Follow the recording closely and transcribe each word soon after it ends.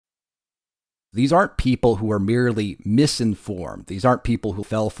These aren't people who are merely misinformed. These aren't people who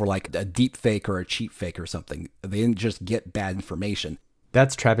fell for like a deep fake or a cheap fake or something. They didn't just get bad information.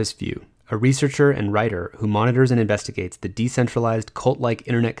 That's Travis View, a researcher and writer who monitors and investigates the decentralized cult-like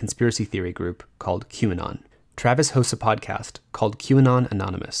internet conspiracy theory group called QAnon. Travis hosts a podcast called QAnon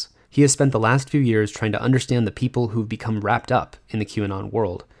Anonymous. He has spent the last few years trying to understand the people who've become wrapped up in the QAnon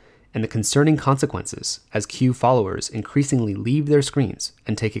world and the concerning consequences as Q followers increasingly leave their screens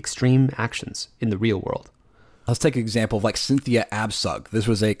and take extreme actions in the real world. Let's take an example of like Cynthia Absug. This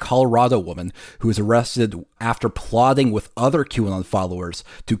was a Colorado woman who was arrested after plotting with other QAnon followers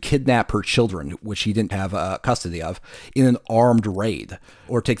to kidnap her children, which she didn't have custody of, in an armed raid.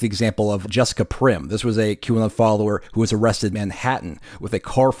 Or take the example of Jessica Prim. This was a QAnon follower who was arrested in Manhattan with a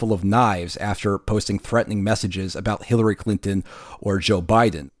car full of knives after posting threatening messages about Hillary Clinton or Joe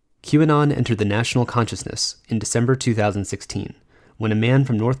Biden. QAnon entered the national consciousness in December 2016, when a man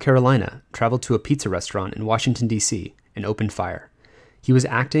from North Carolina traveled to a pizza restaurant in Washington, D.C. and opened fire. He was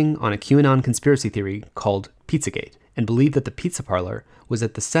acting on a QAnon conspiracy theory called Pizzagate and believed that the pizza parlor was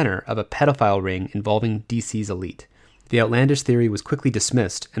at the center of a pedophile ring involving D.C.'s elite. The outlandish theory was quickly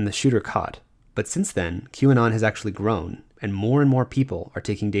dismissed and the shooter caught. But since then, QAnon has actually grown, and more people are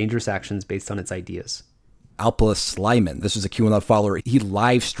taking dangerous actions based on its ideas. Alpla Slyman. This was a QAnon follower. He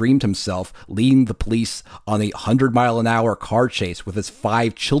live streamed himself leading the police on a 100-mile-an-hour car chase with his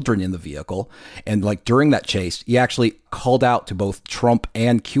 5 children in the vehicle. And like during that chase, he actually called out to both Trump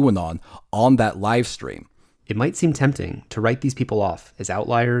and QAnon on that live stream. It might seem tempting to write these people off as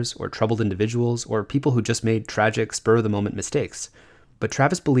outliers or troubled individuals or people who just made tragic, spur-of-the-moment mistakes. But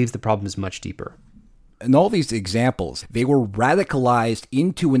Travis believes the problem is much deeper. In all these examples, they were radicalized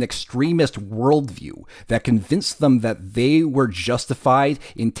into an extremist worldview that convinced them that they were justified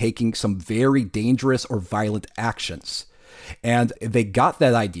in taking some very dangerous or violent actions. And they got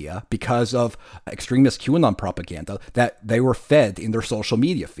that idea because of extremist QAnon propaganda that they were fed in their social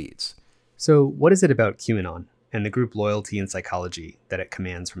media feeds. So what is it about QAnon and the group loyalty and psychology that it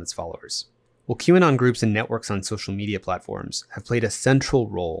commands from its followers? Well, QAnon groups and networks on social media platforms have played a central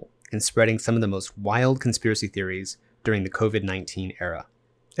role in spreading some of the most wild conspiracy theories during the COVID-19 era.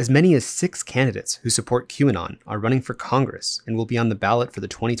 As many as 6 candidates who support QAnon are running for Congress and will be on the ballot for the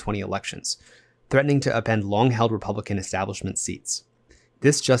 2020 elections, threatening to upend long-held Republican establishment seats.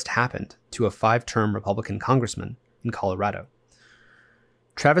 This just happened to a 5-term Republican congressman in Colorado.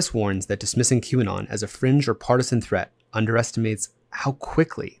 Travis warns that dismissing QAnon as a fringe or partisan threat underestimates how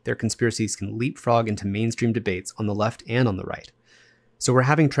quickly their conspiracies can leapfrog into mainstream debates on the left and on the right. So we're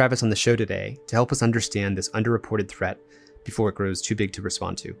having Travis on the show today to help us understand this underreported threat before it grows too big to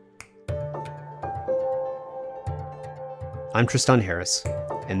respond to. I'm Tristan Harris,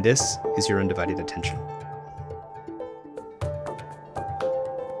 and this is Your Undivided Attention.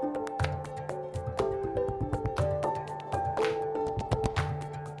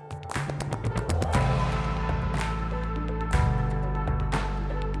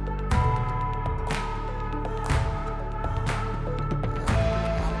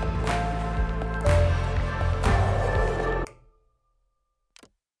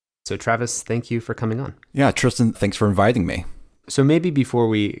 So Travis, thank you for coming on. Yeah, Tristan, thanks for inviting me. So maybe before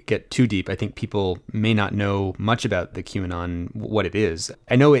we get too deep, I think people may not know much about the QAnon, what it is.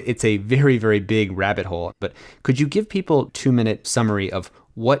 I know it's a very, very big rabbit hole, but could you give people a 2-minute summary of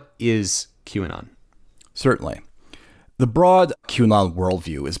what is QAnon? Certainly. The broad QAnon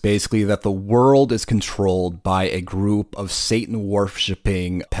worldview is basically that the world is controlled by a group of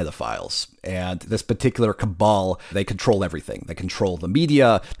Satan-worshipping pedophiles. And this particular cabal, they control everything. They control the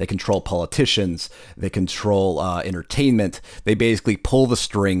media, they control politicians, they control entertainment. They basically pull the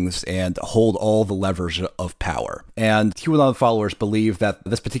strings and hold all the levers of power. And QAnon followers believe that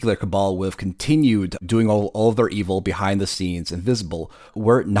this particular cabal would have continued doing all of their evil behind the scenes, invisible,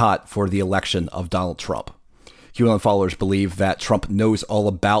 were it not for the election of Donald Trump. QAnon followers believe that Trump knows all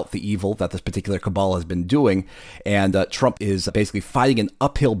about the evil that this particular cabal has been doing, and Trump is basically fighting an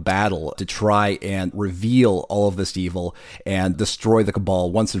uphill battle to try and reveal all of this evil and destroy the cabal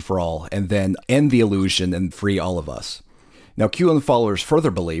once and for all, and then end the illusion and free all of us. Now, QAnon followers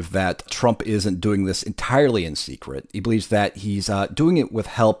further believe that Trump isn't doing this entirely in secret. He believes that he's doing it with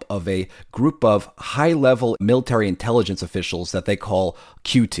help of a group of high-level military intelligence officials that they call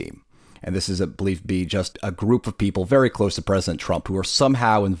Q-Team. And this is believed to be just a group of people very close to President Trump who are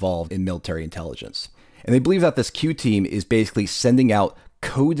somehow involved in military intelligence. And they believe that this Q-Team is basically sending out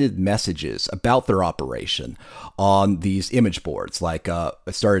coded messages about their operation on these image boards. Like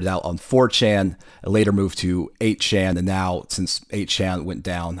it started out on 4chan, it later moved to 8chan, and now, since 8chan went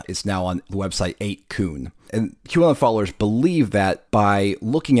down, it's now on the website 8kun. And QAnon followers believe that by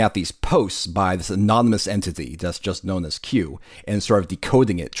looking at these posts by this anonymous entity that's just known as Q and sort of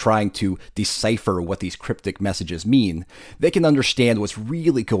decoding it, trying to decipher what these cryptic messages mean, they can understand what's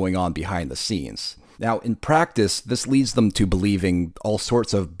really going on behind the scenes. Now, in practice, this leads them to believing all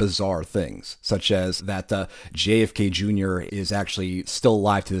sorts of bizarre things, such as that JFK Jr. is actually still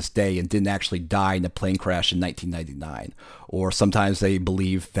alive to this day and didn't actually die in a plane crash in 1999. Or sometimes they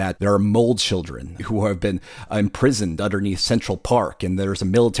believe that there are mole children who have been imprisoned underneath Central Park and there's a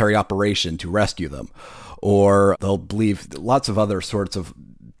military operation to rescue them. Or they'll believe lots of other sorts of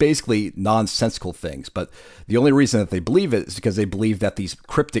basically nonsensical things, but the only reason that they believe it is because they believe that these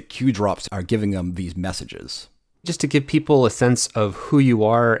cryptic Q drops are giving them these messages. Just to give people a sense of who you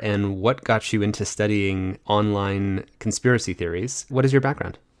are and what got you into studying online conspiracy theories, what is your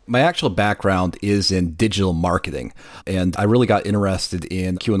background? My actual background is in digital marketing, and I really got interested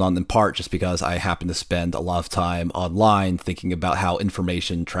in QAnon in part just because I happen to spend a lot of time online thinking about how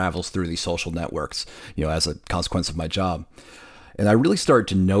information travels through these social networks, as a consequence of my job. And I really started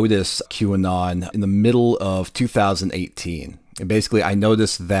to notice QAnon in the middle of 2018. And basically, I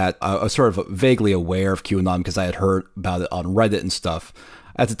noticed that I was sort of vaguely aware of QAnon because I had heard about it on Reddit and stuff.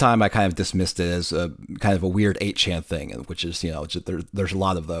 At the time, I kind of dismissed it as a kind of a weird 8chan thing, which is, there's a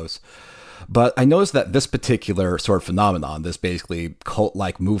lot of those. But I noticed that this particular sort of phenomenon, this basically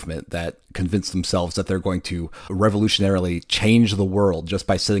cult-like movement that convinced themselves that they're going to revolutionarily change the world just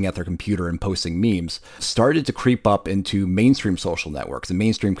by sitting at their computer and posting memes, started to creep up into mainstream social networks and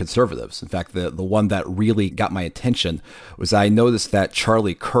mainstream conservatives. In fact, the one that really got my attention was I noticed that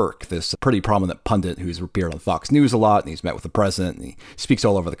Charlie Kirk, this pretty prominent pundit who's appeared on Fox News a lot, and he's met with the president, and he speaks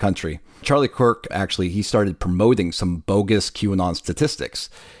all over the country. Charlie Kirk, actually, he started promoting some bogus QAnon statistics.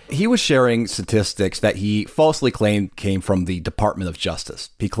 He was sharing statistics that he falsely claimed came from the Department of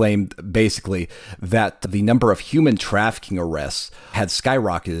Justice. He claimed basically that the number of human trafficking arrests had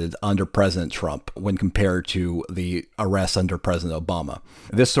skyrocketed under President Trump when compared to the arrests under President Obama.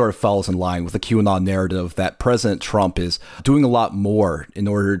 This sort of falls in line with the QAnon narrative that President Trump is doing a lot more in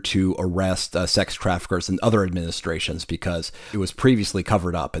order to arrest sex traffickers and other administrations because it was previously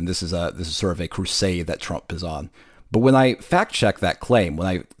covered up, and this is sort of a crusade that Trump is on. But when I fact-checked that claim, when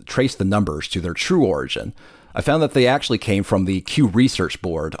I traced the numbers to their true origin, I found that they actually came from the Q Research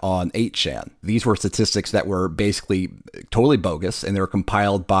Board on 8chan. These were statistics that were basically totally bogus, and they were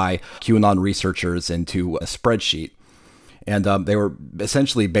compiled by QAnon researchers into a spreadsheet. And they were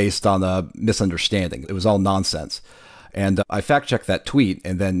essentially based on a misunderstanding. It was all nonsense. And I fact-checked that tweet,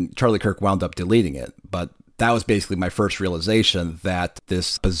 and then Charlie Kirk wound up deleting it. But that was basically my first realization that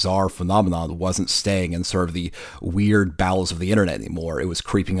this bizarre phenomenon wasn't staying in sort of the weird bowels of the internet anymore. It was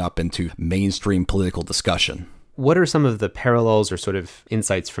creeping up into mainstream political discussion. What are some of the parallels or sort of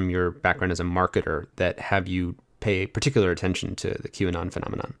insights from your background as a marketer that have you pay particular attention to the QAnon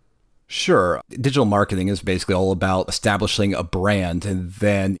phenomenon? Sure. Digital marketing is basically all about establishing a brand and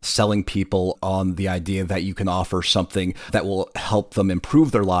then selling people on the idea that you can offer something that will help them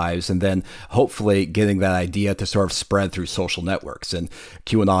improve their lives, and then hopefully getting that idea to sort of spread through social networks. And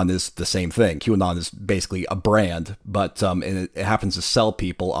QAnon is the same thing. QAnon is basically a brand, but it happens to sell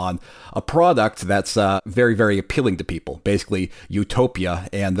people on a product that's very, very appealing to people. Basically, utopia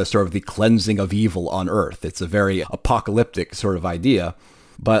and the sort of the cleansing of evil on Earth. It's a very apocalyptic sort of idea.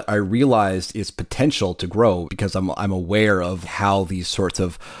 But I realized its potential to grow because I'm aware of how these sorts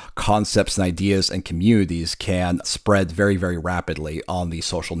of concepts and ideas and communities can spread very, very rapidly on these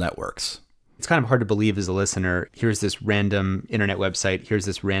social networks. It's kind of hard to believe as a listener, here's this random internet website, here's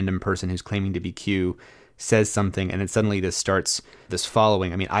this random person who's claiming to be Q, says something, and then suddenly this starts this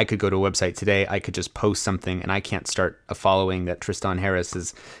following. I mean, I could go to a website today, I could just post something, and I can't start a following that Tristan Harris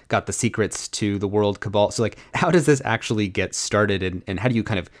has got the secrets to the world cabal. So how does this actually get started, and how do you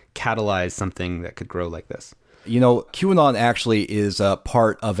kind of catalyze something that could grow like this? QAnon actually is a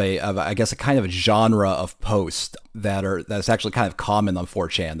part of I guess a kind of a genre of posts that's actually kind of common on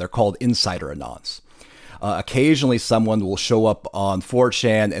 4chan. They're called insider anons. Occasionally someone will show up on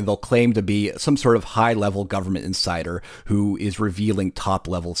 4chan and they'll claim to be some sort of high-level government insider who is revealing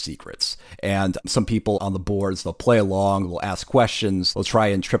top-level secrets. And some people on the boards, they'll play along, they'll ask questions, they'll try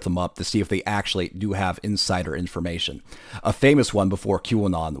and trip them up to see if they actually do have insider information. A famous one before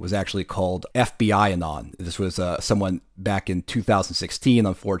QAnon was actually called FBI Anon. This was someone back in 2016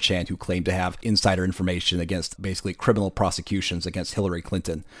 on 4chan who claimed to have insider information against basically criminal prosecutions against Hillary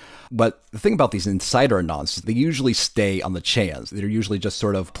Clinton. But the thing about these insider anons is they usually stay on the chans. They're usually just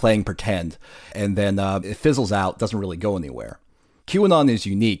sort of playing pretend, and then it fizzles out, doesn't really go anywhere. QAnon is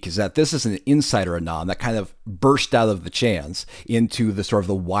unique is that this is an insider anon that kind of burst out of the chans into the sort of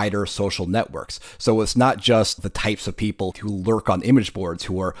the wider social networks. So it's not just the types of people who lurk on image boards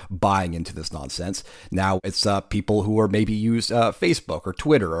who are buying into this nonsense. Now it's people who are maybe use Facebook or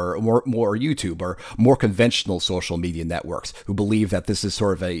Twitter or more YouTube or more conventional social media networks who believe that this is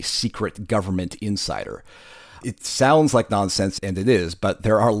sort of a secret government insider. It sounds like nonsense, and it is, but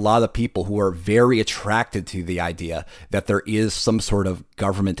there are a lot of people who are very attracted to the idea that there is some sort of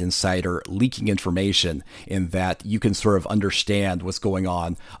government insider leaking information, and that you can sort of understand what's going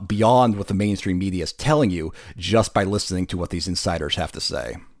on beyond what the mainstream media is telling you just by listening to what these insiders have to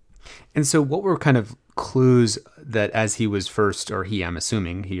say. And so what were kind of clues that as he was first, or he, I'm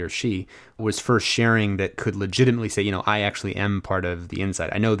assuming, he or she, was first sharing that could legitimately say, I actually am part of the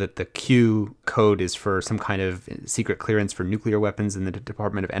inside? I know that the Q code is for some kind of secret clearance for nuclear weapons in the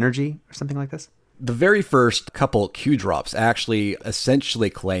Department of Energy or something like this? The very first couple Q drops actually essentially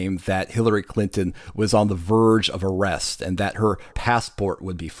claimed that Hillary Clinton was on the verge of arrest and that her passport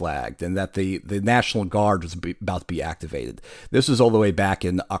would be flagged and that the National Guard was about to be activated. This was all the way back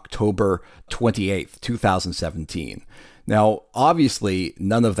in October 28th, 2017. Now, obviously,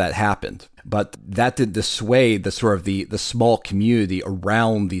 none of that happened, but that did dissuade the sort of the small community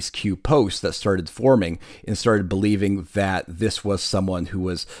around these Q posts that started forming and started believing that this was someone who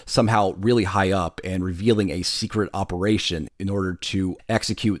was somehow really high up and revealing a secret operation in order to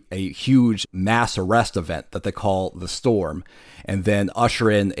execute a huge mass arrest event that they call the Storm, and then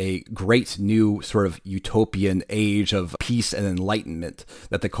usher in a great new sort of utopian age of peace and enlightenment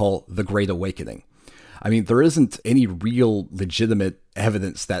that they call the Great Awakening. I mean, there isn't any real legitimate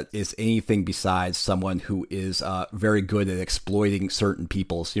evidence that is anything besides someone who is very good at exploiting certain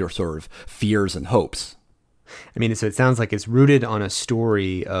people's sort of fears and hopes. I mean, so it sounds like it's rooted on a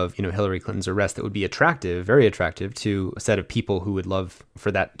story of, Hillary Clinton's arrest that would be attractive, very attractive to a set of people who would love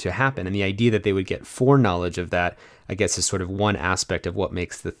for that to happen. And the idea that they would get foreknowledge of that, I guess, is sort of one aspect of what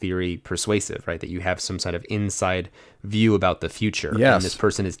makes the theory persuasive, right? That you have some sort of inside view about the future. Yes. And this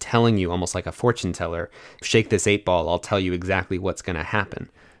person is telling you, almost like a fortune teller, shake this 8-ball, I'll tell you exactly what's going to happen.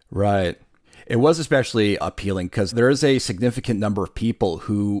 Right. It was especially appealing because there is a significant number of people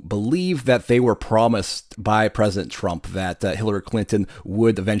who believe that they were promised by President Trump that Hillary Clinton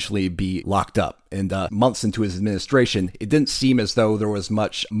would eventually be locked up. And months into his administration, it didn't seem as though there was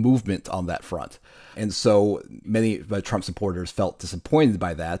much movement on that front. And so many Trump supporters felt disappointed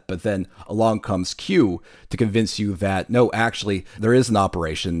by that. But then along comes Q to convince you that, no, actually, there is an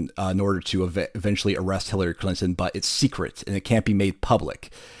operation in order to eventually arrest Hillary Clinton, but it's secret and it can't be made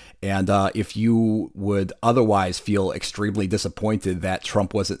public. And if you would otherwise feel extremely disappointed that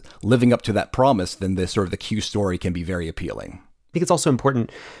Trump wasn't living up to that promise, then the Q story can be very appealing. I think it's also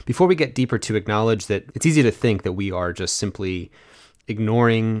important, before we get deeper, to acknowledge that it's easy to think that we are just simply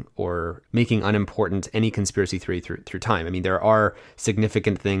ignoring or making unimportant any conspiracy theory through time. I mean, there are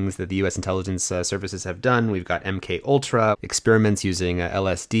significant things that the U.S. intelligence services have done. We've got MK Ultra, experiments using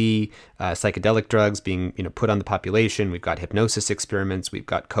LSD, psychedelic drugs being put on the population. We've got hypnosis experiments. We've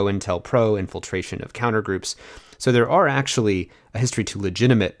got COINTELPRO, infiltration of countergroups. So there are actually a history to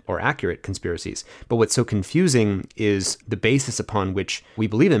legitimate or accurate conspiracies. But what's so confusing is the basis upon which we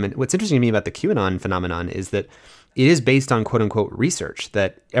believe them. And what's interesting to me about the QAnon phenomenon is that it is based on quote unquote research,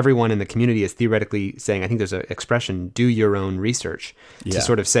 that everyone in the community is theoretically saying, I think there's an expression, do your own research, to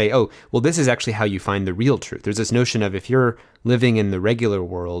sort of say, oh, well, this is actually how you find the real truth. There's this notion of if you're living in the regular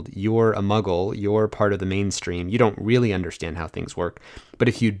world, you're a muggle, you're part of the mainstream, you don't really understand how things work. But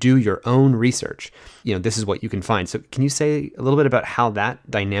if you do your own research, this is what you can find. So can you say a little bit about how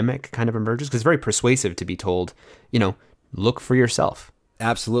that dynamic kind of emerges? Because it's very persuasive to be told, look for yourself.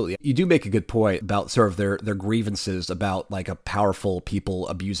 Absolutely. You do make a good point about sort of their grievances about like a powerful people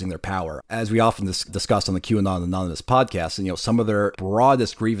abusing their power. As we often discuss on the QAnon Anonymous podcast, and some of their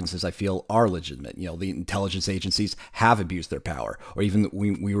broadest grievances I feel are legitimate. The intelligence agencies have abused their power, or even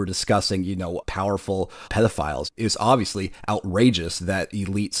we were discussing, powerful pedophiles. It's obviously outrageous that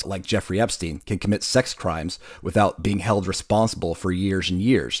elites like Jeffrey Epstein can commit sex crimes without being held responsible for years and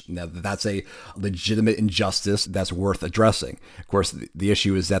years. Now, that's a legitimate injustice that's worth addressing. Of course, the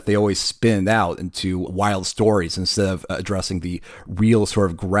issue is that they always spin it out into wild stories instead of addressing the real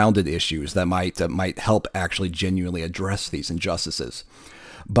sort of grounded issues that might help actually genuinely address these injustices.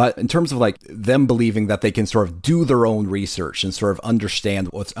 But in terms of like them believing that they can sort of do their own research and sort of understand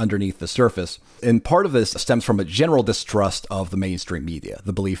what's underneath the surface, and part of this stems from a general distrust of the mainstream media,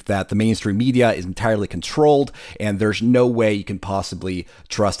 the belief that the mainstream media is entirely controlled and there's no way you can possibly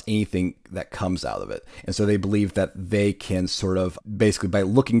trust anything that comes out of it. And so they believe that they can sort of basically by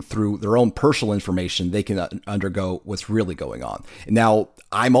looking through their own personal information, they can undergo what's really going on. And now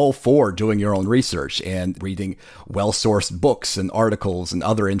I'm all for doing your own research and reading well-sourced books and articles and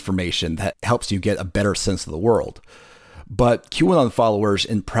other information that helps you get a better sense of the world. But QAnon followers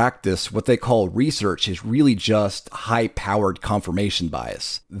in practice, what they call research is really just high-powered confirmation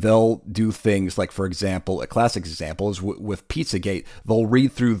bias. They'll do things like, for example, a classic example is with Pizzagate. They'll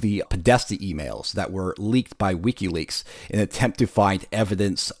read through the Podesta emails that were leaked by WikiLeaks in an attempt to find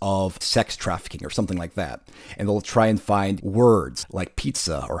evidence of sex trafficking or something like that. And they'll try and find words like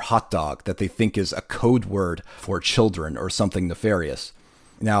pizza or hot dog that they think is a code word for children or something nefarious.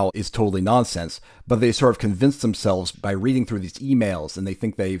 Now, is totally nonsense, but they sort of convince themselves by reading through these emails, and they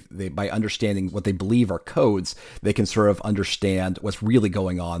think they by understanding what they believe are codes, they can sort of understand what's really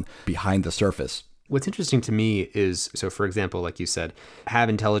going on behind the surface. What's interesting to me is, so for example, like you said, have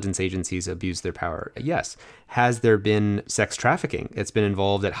intelligence agencies abused their power? Yes. Has there been sex trafficking? It's been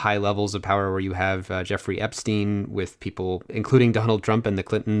involved at high levels of power where you have Jeffrey Epstein with people, including Donald Trump and the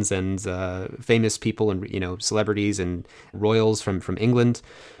Clintons and famous people and, celebrities and royals from England,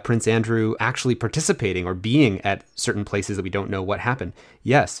 Prince Andrew actually participating or being at certain places that we don't know what happened.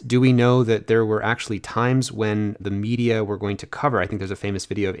 Yes. Do we know that there were actually times when the media were going to cover, I think there's a famous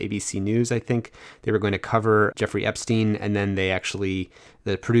video of ABC News, I think, they were going to cover Jeffrey Epstein, and then the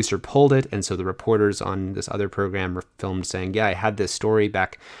producer pulled it, and so the reporters on this other program were filmed saying, yeah, I had this story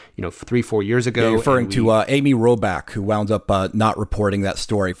back, 3-4 years ago. You're referring to Amy Robach, who wound up not reporting that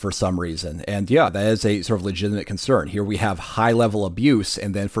story for some reason. And yeah, that is a sort of legitimate concern. Here we have high-level abuse,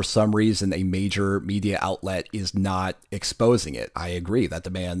 and then for some reason, a major media outlet is not exposing it. I agree. That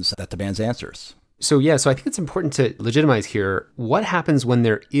demands answers. So I think it's important to legitimize here what happens when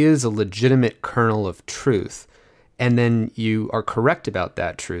there is a legitimate kernel of truth, and then you are correct about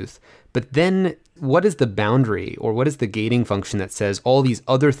that truth. But then what is the boundary or what is the gating function that says all these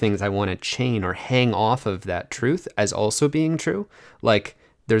other things I want to chain or hang off of that truth as also being true? Like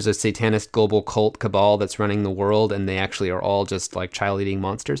there's a satanist global cult cabal that's running the world and they actually are all just like child-eating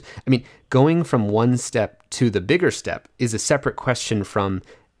monsters. I mean, going from one step to the bigger step is a separate question from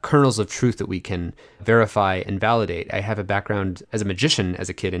kernels of truth that we can verify and validate. I have a background as a magician as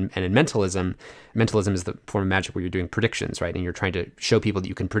a kid and in mentalism. Mentalism is the form of magic where you're doing predictions, right? And you're trying to show people that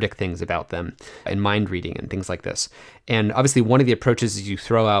you can predict things about them and mind reading and things like this. And obviously one of the approaches is you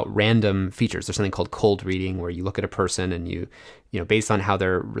throw out random features. There's something called cold reading where you look at a person and you based on how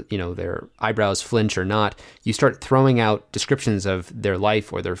their eyebrows flinch or not, you start throwing out descriptions of their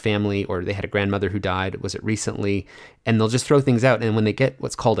life or their family, or they had a grandmother who died, was it recently? And they'll just throw things out. And when they get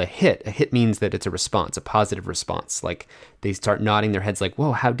what's called a hit means that it's a response, a positive response. Like they start nodding their heads like,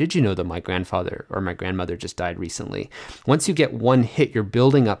 whoa, how did you know that my grandfather or my grandmother just died recently? Once you get one hit, you're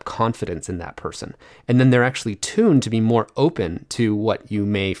building up confidence in that person. And then they're actually tuned to be more open to what you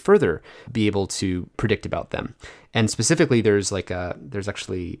may further be able to predict about them. And specifically, there's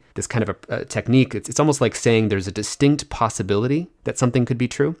actually this kind of a technique. It's almost like saying there's a distinct possibility that something could be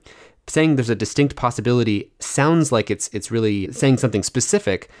true. Saying there's a distinct possibility sounds like it's really saying something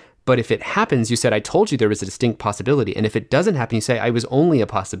specific. But if it happens, you said, I told you there was a distinct possibility. And if it doesn't happen, you say, I was only a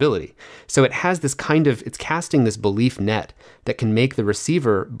possibility. So it has this it's casting this belief net that can make the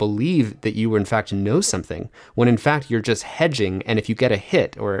receiver believe that you in fact know something, when in fact you're just hedging. And if you get a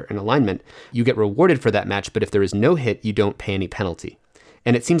hit or an alignment, you get rewarded for that match. But if there is no hit, you don't pay any penalty.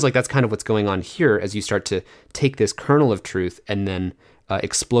 And it seems like that's kind of what's going on here as you start to take this kernel of truth and then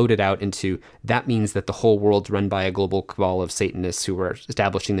explode it out into, that means that the whole world's run by a global cabal of Satanists who are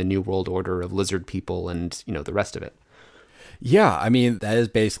establishing the new world order of lizard people and, the rest of it. Yeah, I mean, that is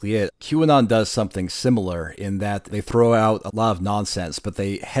basically it. QAnon does something similar in that they throw out a lot of nonsense, but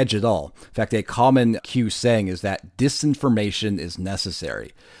they hedge it all. In fact, a common Q saying is that disinformation is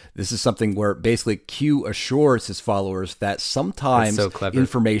necessary. This is something where basically Q assures his followers that sometimes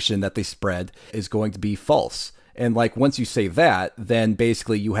information that they spread is going to be false. And like once you say that, then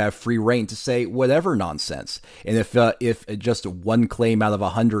basically you have free reign to say whatever nonsense. And if just one claim out of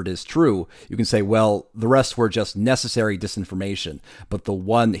 100 is true, you can say, well, the rest were just necessary disinformation. But the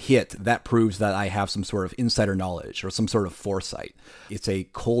one hit, that proves that I have some sort of insider knowledge or some sort of foresight. It's a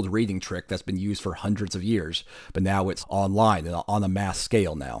cold reading trick that's been used for hundreds of years, but now it's online and on a mass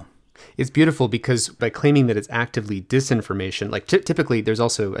scale now. It's beautiful because by claiming that it's actively disinformation, like typically there's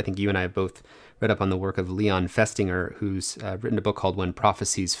also, I think you and I have both read up on the work of Leon Festinger, who's written a book called When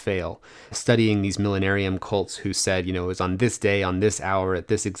Prophecies Fail, studying these millenarium cults who said, it was on this day, on this hour, at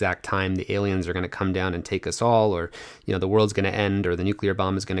this exact time, the aliens are going to come down and take us all, or, the world's going to end, or the nuclear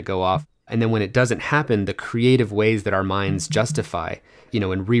bomb is going to go off. And then when it doesn't happen, the creative ways that our minds justify,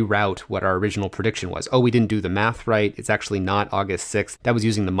 and reroute what our original prediction was. Oh, we didn't do the math right. It's actually not August 6th. That was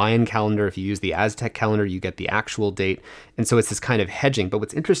using the Mayan calendar. If you use the Aztec calendar, you get the actual date. And so it's this kind of hedging. But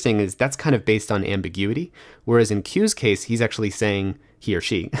what's interesting is that's kind of based on ambiguity. Whereas in Q's case, he's actually saying, he or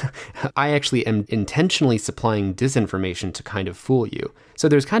she, I actually am intentionally supplying disinformation to kind of fool you. So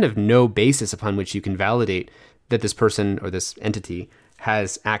there's kind of no basis upon which you can validate that this person or this entity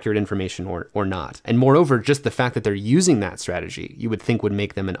has accurate information or not. And moreover, just the fact that they're using that strategy, you would think would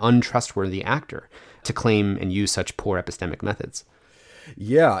make them an untrustworthy actor to claim and use such poor epistemic methods.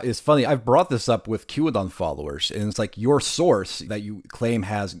 Yeah, it's funny. I've brought this up with QAnon followers, and it's like your source that you claim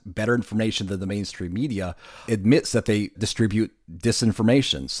has better information than the mainstream media admits that they distribute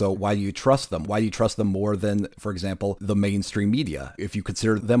disinformation. So why do you trust them? Why do you trust them more than, for example, the mainstream media, if you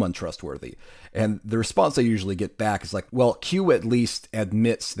consider them untrustworthy? And the response I usually get back is like, well, Q at least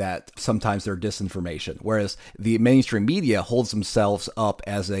admits that sometimes they're disinformation, whereas the mainstream media holds themselves up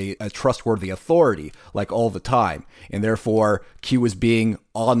as a trustworthy authority like all the time. And therefore, Q is being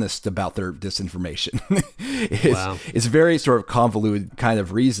honest about their disinformation. It's very sort of convoluted kind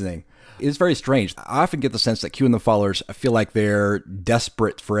of reasoning. It's very strange. I often get the sense that QAnon followers feel like they're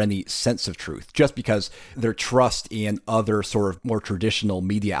desperate for any sense of truth, just because their trust in other sort of more traditional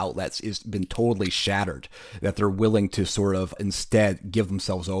media outlets has been totally shattered, that they're willing to sort of instead give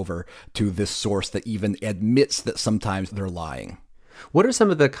themselves over to this source that even admits that sometimes they're lying. What are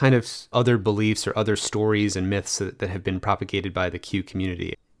some of the kind of other beliefs or other stories and myths that have been propagated by the Q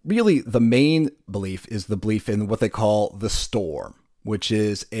community? Really, the main belief is the belief in what they call the storm, which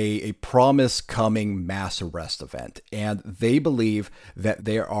is a promise-coming mass arrest event. And they believe that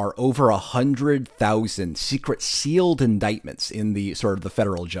there are over 100,000 secret sealed indictments in the sort of the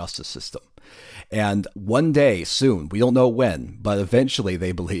federal justice system. And one day soon, we don't know when, but eventually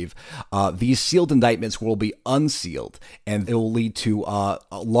they believe these sealed indictments will be unsealed, and it will lead to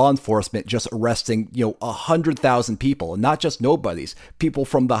law enforcement just arresting 100,000 people, and not just nobodies, people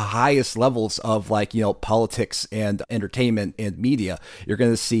from the highest levels of politics and entertainment and media. You're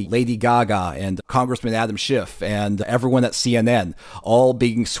going to see Lady Gaga and Congressman Adam Schiff and everyone at CNN all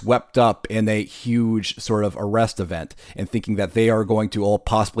being swept up in a huge sort of arrest event, and thinking that they are going to all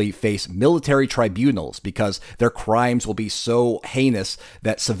possibly face military tribunals because their crimes will be so heinous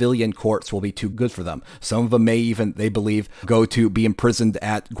that civilian courts will be too good for them. Some of them may even, they believe, go to be imprisoned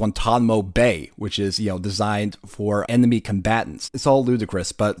at Guantanamo Bay, which is, designed for enemy combatants. It's all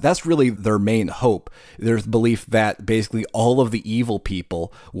ludicrous, but that's really their main hope. There's belief that basically all of the evil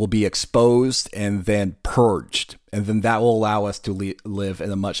people will be exposed and then purged, and then that will allow us to live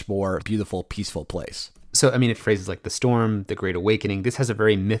in a much more beautiful, peaceful place. So, it phrases like the storm, the great awakening, this has a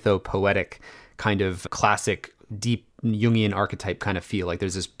very mythopoetic kind of classic, deep Jungian archetype kind of feel. Like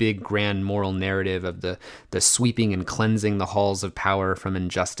there's this big, grand moral narrative of the sweeping and cleansing the halls of power from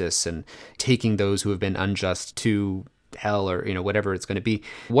injustice and taking those who have been unjust to hell or, whatever it's going to be.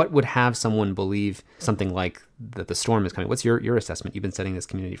 What would have someone believe something like that the storm is coming? What's your assessment? You've been studying this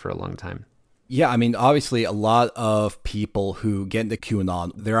community for a long time. Yeah, obviously a lot of people who get into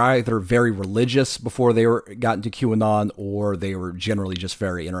QAnon, they're either very religious before they got into QAnon, or they were generally just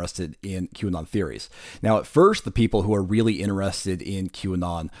very interested in QAnon theories. Now, at first, the people who are really interested in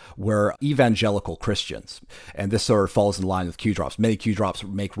QAnon were evangelical Christians, and this sort of falls in line with Q-drops. Many Q-drops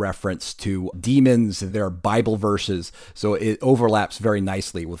make reference to demons, there are Bible verses, so it overlaps very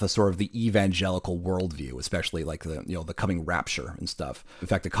nicely with a sort of the evangelical worldview, especially like the coming rapture and stuff. In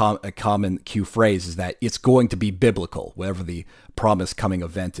fact, a common Q phrase is that it's going to be biblical, whatever the promised coming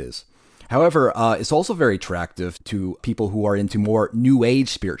event is. However, it's also very attractive to people who are into more New Age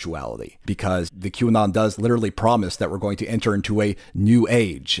spirituality, because the QAnon does literally promise that we're going to enter into a new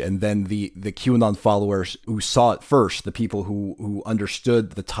age. And then the QAnon followers who saw it first, the people who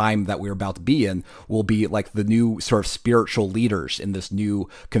understood the time that we're about to be in, will be like the new sort of spiritual leaders in this new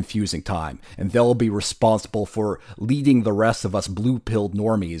confusing time. And they'll be responsible for leading the rest of us blue-pilled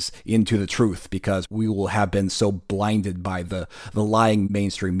normies into the truth, because we will have been so blinded by the lying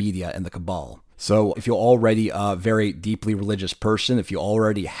mainstream media and the cabal. So if you're already a very deeply religious person, if you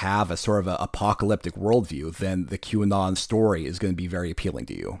already have a sort of an apocalyptic worldview, then the QAnon story is going to be very appealing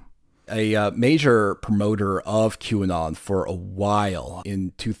to you. A major promoter of QAnon for a while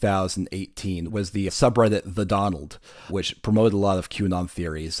in 2018 was the subreddit The Donald, which promoted a lot of QAnon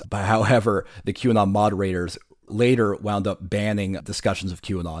theories. But however, the QAnon moderators later wound up banning discussions of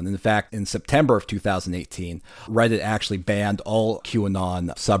QAnon. In fact, in September of 2018, Reddit actually banned all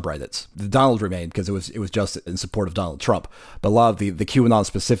QAnon subreddits. The Donald remained because it was just in support of Donald Trump. But a lot of the QAnon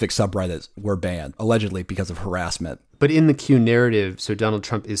specific subreddits were banned, allegedly because of harassment. But in the Q narrative, so Donald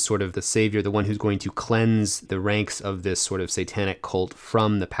Trump is sort of the savior, the one who's going to cleanse the ranks of this sort of satanic cult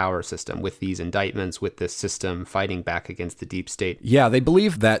from the power system with these indictments, with this system fighting back against the deep state. Yeah, they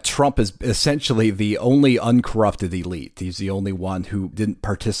believe that Trump is essentially the only uncorrupted elite. He's the only one who didn't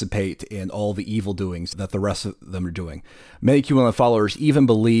participate in all the evil doings that the rest of them are doing. Many QAnon followers even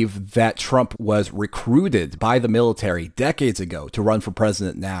believe that Trump was recruited by the military decades ago to run for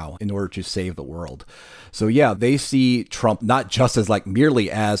president now in order to save the world. So yeah, they see Trump not just as merely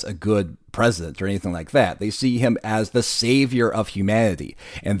as a good president or anything like that. They see him as the savior of humanity.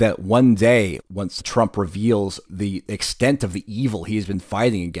 And that one day, once Trump reveals the extent of the evil he's been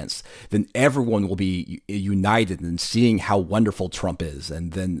fighting against, then everyone will be united in seeing how wonderful Trump is.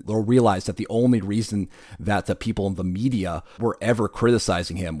 And then they'll realize that the only reason that the people in the media were ever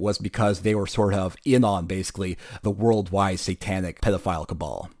criticizing him was because they were sort of in on basically the worldwide satanic pedophile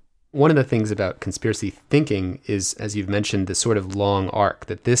cabal. One of the things about conspiracy thinking is, as you've mentioned, this sort of long arc,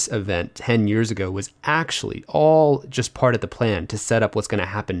 that this event 10 years ago was actually all just part of the plan to set up what's going to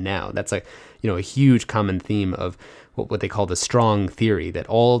happen now. That's a huge common theme of what they call the strong theory, that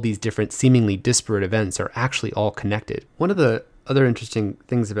all these different seemingly disparate events are actually all connected. One of the other interesting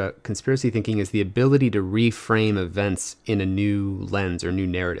things about conspiracy thinking is the ability to reframe events in a new lens or new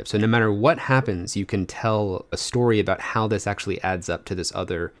narrative. So no matter what happens, you can tell a story about how this actually adds up to this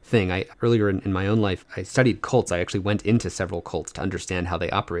other thing. Earlier in my own life, I studied cults. I actually went into several cults to understand how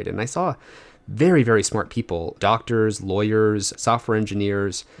they operated. And I saw very, very smart people, doctors, lawyers, software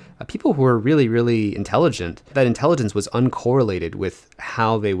engineers, people who were really, really intelligent. That intelligence was uncorrelated with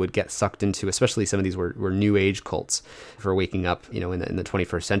how they would get sucked into, especially some of these were new age cults for waking up, in the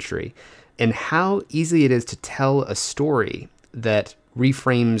 21st century. And how easy it is to tell a story that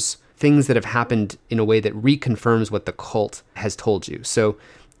reframes things that have happened in a way that reconfirms what the cult has told you. So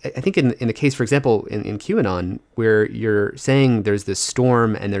I think in the case, for example, in QAnon, where you're saying there's this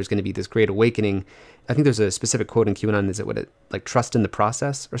storm and there's going to be this great awakening, I think there's a specific quote in QAnon, is it like trust in the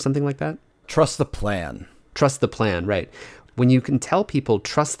process or something like that? Trust the plan. Trust the plan, right. When you can tell people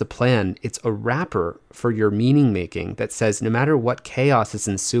trust the plan, it's a wrapper for your meaning making that says no matter what chaos is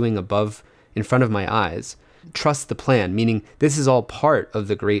ensuing in front of my eyes, trust the plan, meaning this is all part of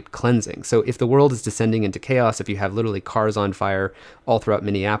the great cleansing. So if the world is descending into chaos, if you have literally cars on fire all throughout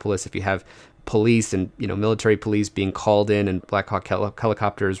Minneapolis, if you have police and military police being called in and Black Hawk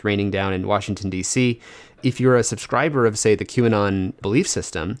helicopters raining down in Washington, D.C., if you're a subscriber of, say, the QAnon belief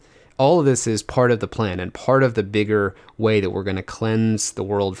system, all of this is part of the plan and part of the bigger way that we're going to cleanse the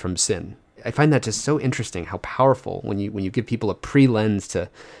world from sin. I find that just so interesting, how powerful when you give people a pre-lens to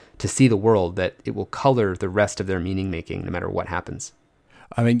see the world, that it will color the rest of their meaning making no matter what happens.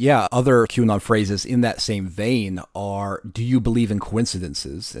 I mean, yeah, other QAnon phrases in that same vein are, do you believe in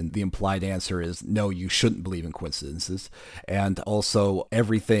coincidences? And the implied answer is, no, you shouldn't believe in coincidences. And also,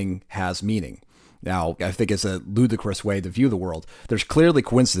 everything has meaning. Now, I think it's a ludicrous way to view the world. There's clearly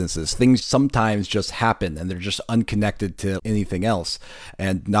coincidences. Things sometimes just happen and they're just unconnected to anything else.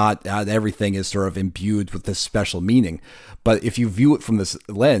 And not everything is sort of imbued with this special meaning. But if you view it from this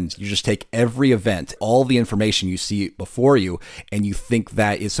lens, you just take every event, all the information you see before you, and you think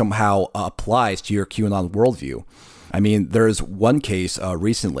that it somehow applies to your QAnon worldview. I mean, there's one case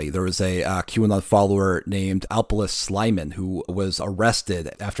recently. There was a QAnon follower named Alpolis Slyman who was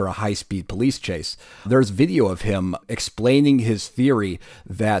arrested after a high-speed police chase. There's video of him explaining his theory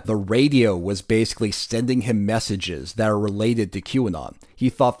that the radio was basically sending him messages that are related to QAnon. He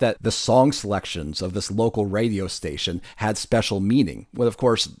thought that the song selections of this local radio station had special meaning. Well, of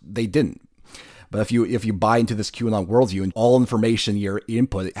course, they didn't. But if you buy into this QAnon worldview and all information your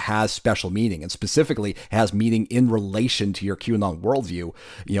input has special meaning, and specifically has meaning in relation to your QAnon worldview,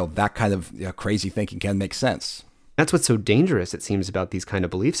 that kind of crazy thinking can make sense. That's what's so dangerous, it seems, about these kind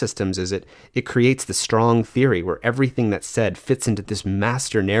of belief systems, is it creates the strong theory where everything that's said fits into this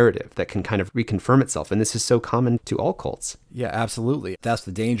master narrative that can kind of reconfirm itself. And this is so common to all cults. Yeah, absolutely. That's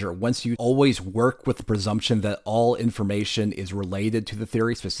the danger. Once you always work with the presumption that all information is related to the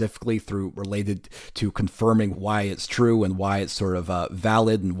theory, specifically related to confirming why it's true and why it's sort of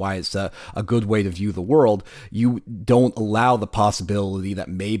valid and why it's a good way to view the world, you don't allow the possibility that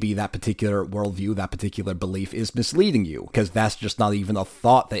maybe that particular worldview, that particular belief is misleading you, because that's just not even a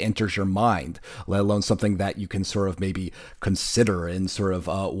thought that enters your mind, let alone something that you can sort of maybe consider and sort of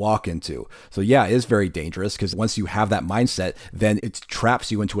walk into. So yeah, it is very dangerous, because once you have that mindset, then it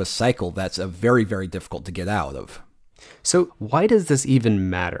traps you into a cycle that's very, very difficult to get out of. So why does this even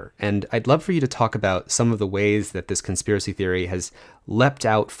matter? And I'd love for you to talk about some of the ways that this conspiracy theory has leapt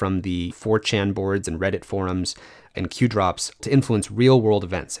out from the 4chan boards and Reddit forums and Q drops to influence real world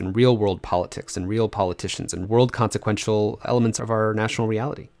events and real world politics and real politicians and world consequential elements of our national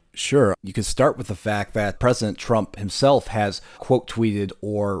reality. Sure. You can start with the fact that President Trump himself has quote tweeted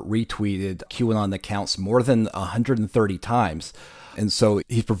or retweeted QAnon accounts more than 130 times. And so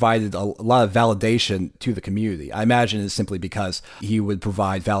he's provided a lot of validation to the community. I imagine it's simply because he would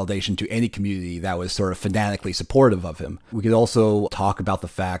provide validation to any community that was sort of fanatically supportive of him. We could also talk about the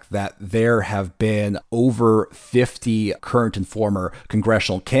fact that there have been over 50 current and former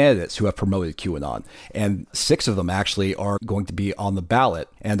congressional candidates who have promoted QAnon, and 6 of them actually are going to be on the ballot.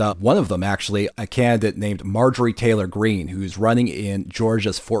 And one of them, actually, a candidate named Marjorie Taylor Greene, who's running in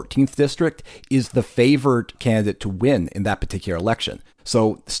Georgia's 14th district, is the favored candidate to win in that particular election.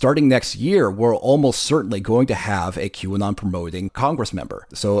 So starting next year, we're almost certainly going to have a QAnon promoting Congress member.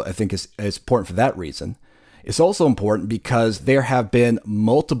 So I think it's important for that reason. It's also important because there have been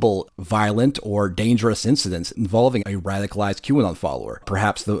multiple violent or dangerous incidents involving a radicalized QAnon follower.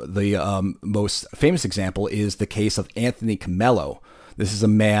 Perhaps the most famous example is the case of Anthony Comello. This is a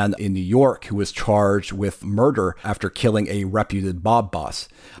man in New York who was charged with murder after killing a reputed mob boss.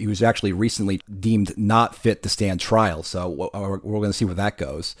 He was actually recently deemed not fit to stand trial, so we're going to see where that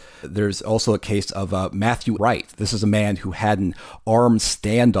goes. There's also a case of Matthew Wright. This is a man who had an armed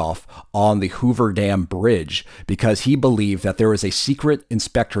standoff on the Hoover Dam Bridge because he believed that there was a secret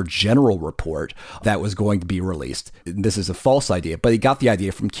inspector general report that was going to be released. This is a false idea, but he got the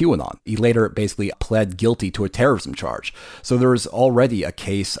idea from QAnon. He later basically pled guilty to a terrorism charge. So there was already a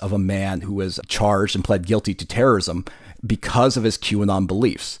case of a man who was charged and pled guilty to terrorism because of his QAnon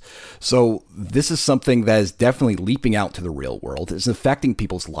beliefs. So this is something that is definitely leaping out to the real world. It's affecting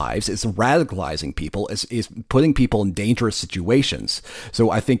people's lives. It's radicalizing people. It's putting people in dangerous situations. So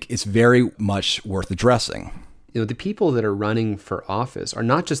I think it's very much worth addressing. You know, the people that are running for office are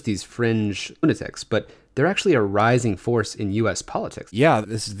not just these fringe lunatics, but they're actually a rising force in U.S. politics. Yeah,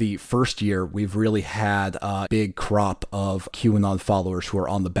 this is the first year we've really had a big crop of QAnon followers who are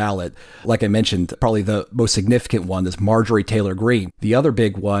on the ballot. Like I mentioned, probably the most significant one is Marjorie Taylor Greene. The other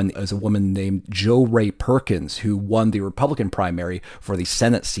big one is a woman named Jo Rae Perkins, who won the Republican primary for the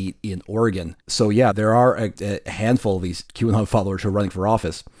Senate seat in Oregon. So yeah, there are a handful of these QAnon followers who are running for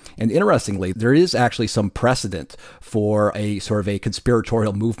office. And interestingly, there is actually some precedent for a sort of a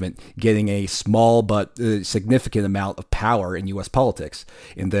conspiratorial movement getting a small but significant amount of power in U.S. politics.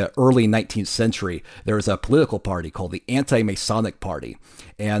 In the early 19th century, there was a political party called the Anti-Masonic Party.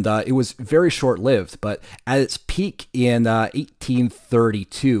 And it was very short-lived, but at its peak in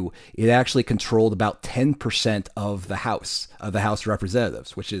 1832, it actually controlled about 10% of the House of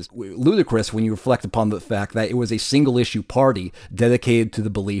Representatives, which is ludicrous when you reflect upon the fact that it was a single-issue party dedicated to the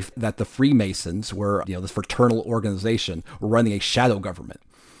belief that the Freemasons were, this fraternal organization, were running a shadow government.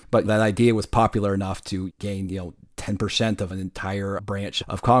 But that idea was popular enough to gain, 10% of an entire branch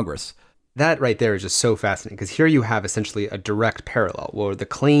of Congress. That right there is just so fascinating, because here you have essentially a direct parallel, where the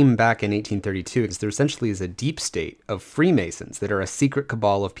claim back in 1832 is there essentially is a deep state of Freemasons that are a secret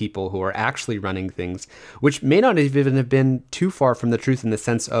cabal of people who are actually running things, which may not even have been too far from the truth in the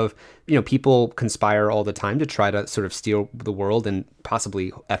sense of, people conspire all the time to try to sort of steal the world in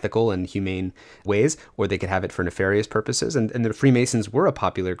possibly ethical and humane ways, or they could have it for nefarious purposes. And the Freemasons were a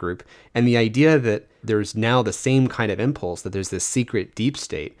popular group. And the idea that there's now the same kind of impulse, that there's this secret deep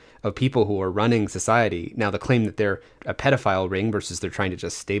state of people who are running society. Now, the claim that they're a pedophile ring versus they're trying to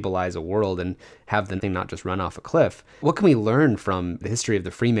just stabilize a world and have the thing not just run off a cliff. What can we learn from the history of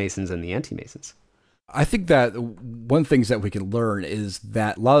the Freemasons and the anti-Masons? I think that one of the things that we can learn is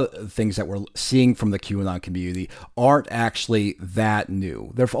that a lot of the things that we're seeing from the QAnon community aren't actually that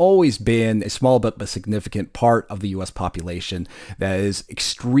new. There've always been a small but significant part of the U.S. population that is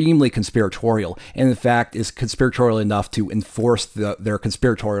extremely conspiratorial, and in fact is conspiratorial enough to enforce their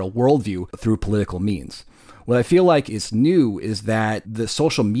conspiratorial worldview through political means. What I feel like is new is that the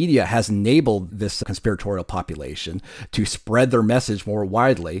social media has enabled this conspiratorial population to spread their message more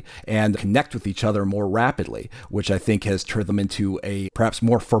widely and connect with each other more rapidly, which I think has turned them into a perhaps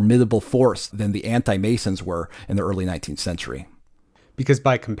more formidable force than the anti-Masons were in the early 19th century. Because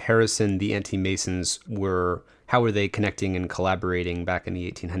by comparison, the anti-Masons how were they connecting and collaborating back in the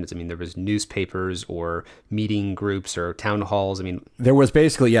 1800s? I mean, there was newspapers or meeting groups or town halls. I mean, there was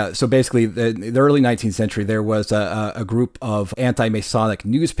basically, yeah. So basically, the early 19th century, there was a group of anti-Masonic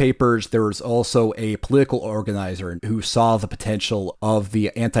newspapers. There was also a political organizer who saw the potential of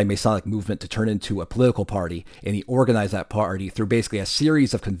the anti-Masonic movement to turn into a political party, and he organized that party through basically a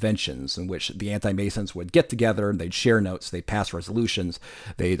series of conventions in which the anti-Masons would get together and they'd share notes, they'd pass resolutions,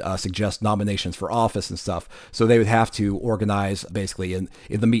 they'd suggest nominations for office and stuff. So they would have to organize basically in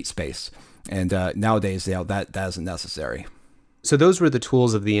the meat space. And nowadays, that isn't necessary. So those were the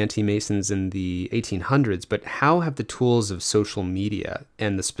tools of the anti-Masons in the 1800s, but how have the tools of social media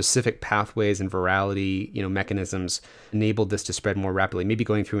and the specific pathways and virality, mechanisms enabled this to spread more rapidly? Maybe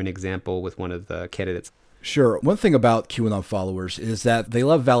going through an example with one of the candidates. Sure. One thing about QAnon followers is that they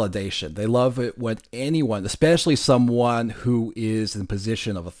love validation. They love it when anyone, especially someone who is in a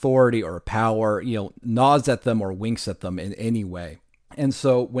position of authority or power, nods at them or winks at them in any way. And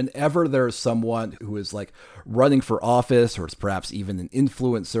so whenever there's someone who is like running for office, or is perhaps even an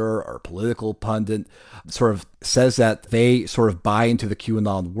influencer or political pundit, sort of says that they sort of buy into the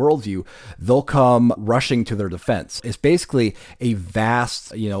QAnon worldview, they'll come rushing to their defense. It's basically a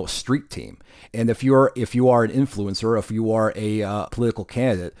vast, street team. And if you are an influencer, if you are a political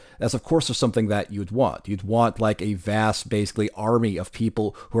candidate, that's of course something that you'd want. You'd want like a vast, basically, army of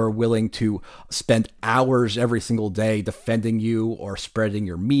people who are willing to spend hours every single day defending you or spreading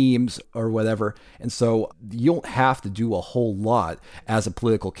your memes or whatever. And so you don't have to do a whole lot as a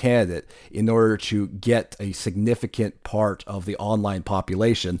political candidate in order to get a significant part of the online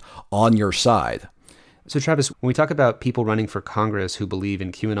population on your side. So Travis, when we talk about people running for Congress who believe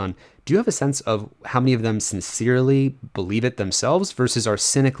in QAnon, do you have a sense of how many of them sincerely believe it themselves versus are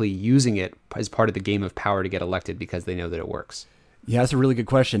cynically using it as part of the game of power to get elected because they know that it works? Yeah, that's a really good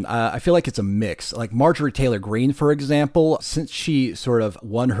question. I feel like it's a mix. Like Marjorie Taylor Greene, for example, since she sort of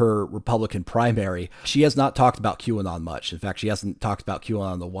won her Republican primary, she has not talked about QAnon much. In fact, she hasn't talked about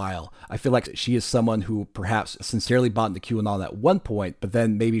QAnon in a while. I feel like she is someone who perhaps sincerely bought into QAnon at one point, but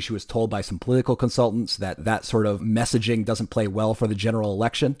then maybe she was told by some political consultants that sort of messaging doesn't play well for the general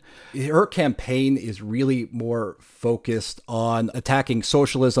election. Her campaign is really more focused on attacking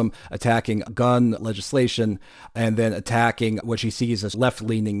socialism, attacking gun legislation, and then attacking what she sees as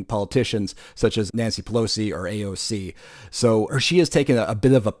left-leaning politicians such as Nancy Pelosi or AOC. So she has taken a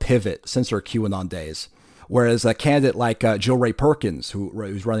bit of a pivot since her QAnon days. Whereas a candidate like Jo Rae Perkins,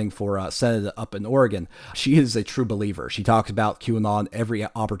 who's running for Senate up in Oregon, she is a true believer. She talks about QAnon every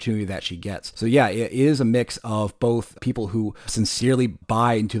opportunity that she gets. So yeah, it is a mix of both people who sincerely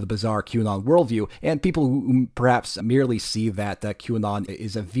buy into the bizarre QAnon worldview and people who perhaps merely see that QAnon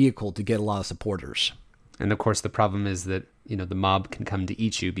is a vehicle to get a lot of supporters. And of course, the problem is that, the mob can come to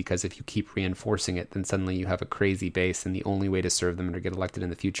eat you because if you keep reinforcing it, then suddenly you have a crazy base and the only way to serve them or get elected in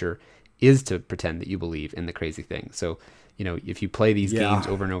the future is to pretend that you believe in the crazy thing. So, if you play these games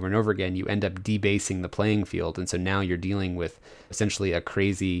over and over and over again, you end up debasing the playing field. And so now you're dealing with essentially a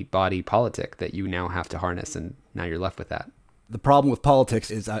crazy body politic that you now have to harness. And now you're left with that. The problem with politics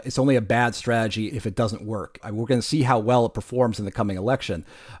is it's only a bad strategy if it doesn't work. We're going to see how well it performs in the coming election.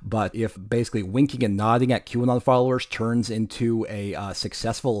 But if basically winking and nodding at QAnon followers turns into a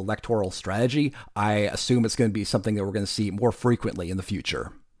successful electoral strategy, I assume it's going to be something that we're going to see more frequently in the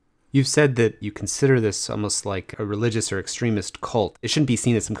future. You've said that you consider this almost like a religious or extremist cult. It shouldn't be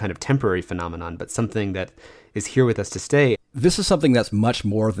seen as some kind of temporary phenomenon, but something that is here with us to stay. This is something that's much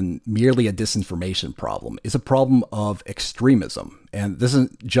more than merely a disinformation problem. It's a problem of extremism. And this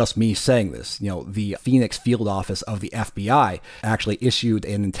isn't just me saying this. The Phoenix field office of the FBI actually issued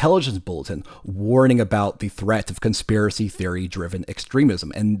an intelligence bulletin warning about the threat of conspiracy theory-driven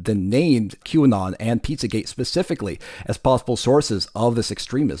extremism, and then named QAnon and Pizzagate specifically as possible sources of this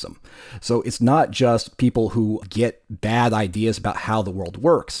extremism. So it's not just people who get bad ideas about how the world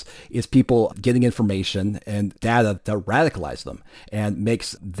works. It's people getting information and data that radicalize them and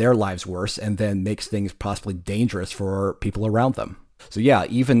makes their lives worse and then makes things possibly dangerous for people around them. So yeah,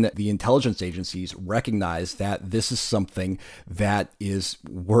 even the intelligence agencies recognize that this is something that is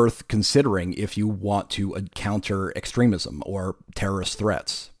worth considering if you want to counter extremism or terrorist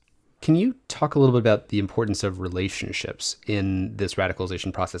threats. Can you talk a little bit about the importance of relationships in this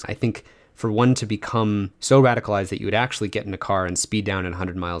radicalization process? I think for one to become so radicalized that you would actually get in a car and speed down at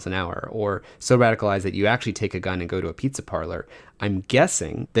 100 miles an hour, or so radicalized that you actually take a gun and go to a pizza parlor, I'm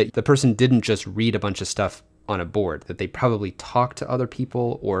guessing that the person didn't just read a bunch of stuff on a board, that they probably talk to other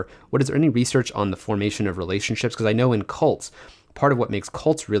people, or is there any research on the formation of relationships? Because I know in cults, part of what makes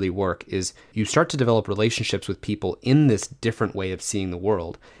cults really work is you start to develop relationships with people in this different way of seeing the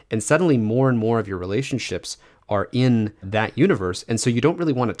world. And suddenly more and more of your relationships are in that universe. And so you don't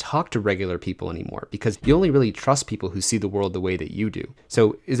really want to talk to regular people anymore because you only really trust people who see the world the way that you do.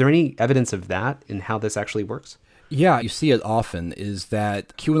 So is there any evidence of that in how this actually works? Yeah, you see it often is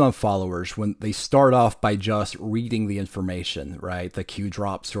that QAnon followers, when they start off by just reading the information, right, the Q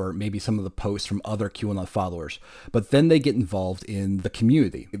drops or maybe some of the posts from other QAnon followers, but then they get involved in the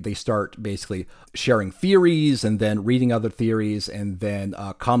community. They start basically sharing theories and then reading other theories and then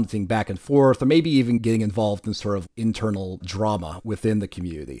commenting back and forth, or maybe even getting involved in sort of internal drama within the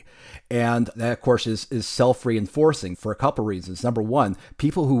community. And that, of course, is self-reinforcing for a couple reasons. Number one,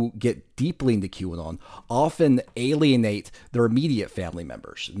 people who get deeply into QAnon often alienate their immediate family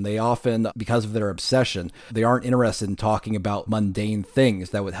members. And they often, because of their obsession, they aren't interested in talking about mundane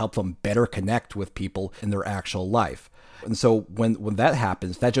things that would help them better connect with people in their actual life. And so when that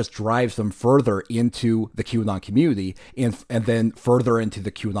happens, that just drives them further into the QAnon community and then further into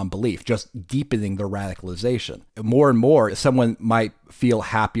the QAnon belief, just deepening their radicalization. More and more, someone might feel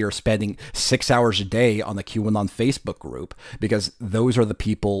happier spending 6 hours a day on the QAnon Facebook group because those are the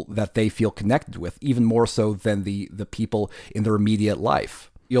people that they feel connected with, even more so than the people in their immediate life.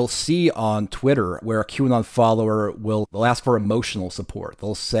 You'll see on Twitter where a QAnon follower they'll ask for emotional support.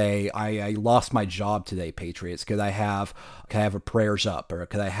 They'll say, I lost my job today, Patriots. Could I have a prayers up? Or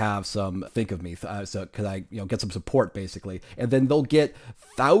could I have some, think of me? So could I get some support, basically? And then they'll get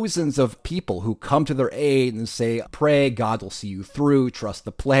thousands of people who come to their aid and say, pray, God will see you through, trust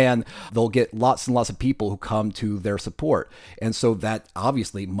the plan. They'll get lots and lots of people who come to their support. And so that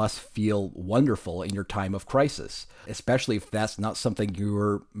obviously must feel wonderful in your time of crisis, especially if that's not something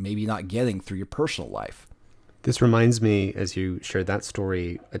you're maybe not getting through your personal life. This reminds me, as you shared that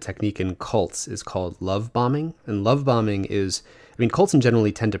story, a technique in cults is called love bombing. And love bombing is, cults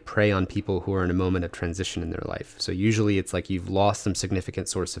generally tend to prey on people who are in a moment of transition in their life. So usually it's like you've lost some significant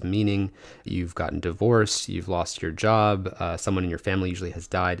source of meaning, you've gotten divorced, you've lost your job, someone in your family usually has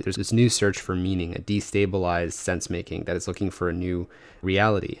died. There's this new search for meaning, a destabilized sense-making that is looking for a new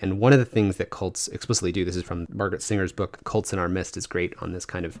reality. And one of the things that cults explicitly do, this is from Margaret Singer's book, Cults in Our Midst, is great on this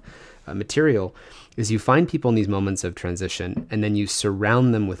kind of material, is you find people in these moments of transition and then you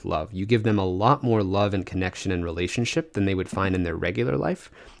surround them with love. You give them a lot more love and connection and relationship than they would find in their regular life.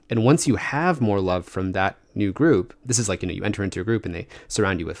 And once you have more love from that new group, this is like, you enter into a group and they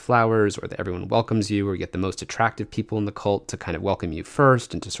surround you with flowers, or that everyone welcomes you, or you get the most attractive people in the cult to kind of welcome you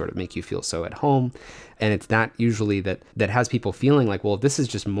first and to sort of make you feel so at home. And it's that usually that has people feeling like, well, if this is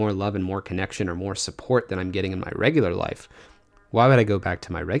just more love and more connection or more support than I'm getting in my regular life, why would I go back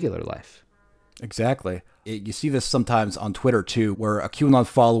to my regular life? Exactly. You see this sometimes on Twitter too, where a QAnon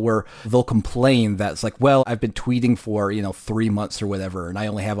follower, they'll complain that it's like, well, I've been tweeting for, 3 months or whatever, and I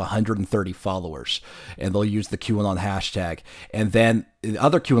only have 130 followers. And they'll use the QAnon hashtag. And then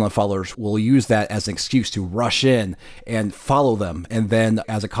other QAnon followers will use that as an excuse to rush in and follow them. And then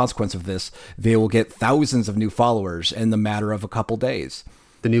as a consequence of this, they will get thousands of new followers in the matter of a couple days.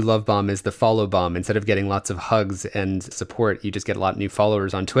 The new love bomb is the follow bomb. Instead of getting lots of hugs and support, you just get a lot of new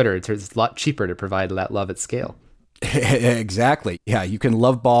followers on Twitter. It's a lot cheaper to provide that love at scale. Exactly. Yeah, you can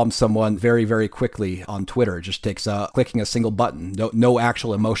love bomb someone very, very quickly on Twitter. It just takes clicking a single button. No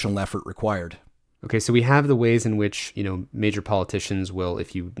actual emotional effort required. Okay, so we have the ways in which, major politicians will,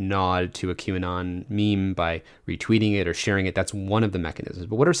 if you nod to a QAnon meme by retweeting it or sharing it, that's one of the mechanisms.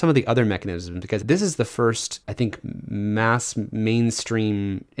 But what are some of the other mechanisms? Because this is the first, I think, mass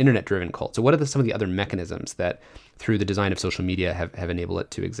mainstream internet-driven cult. So what are some of the other mechanisms that, through the design of social media, have enabled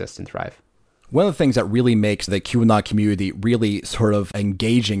it to exist and thrive? One of the things that really makes the QAnon community really sort of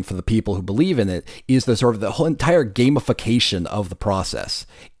engaging for the people who believe in it is the whole entire gamification of the process.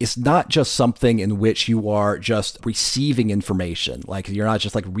 It's not just something in which you are just receiving information, like you're not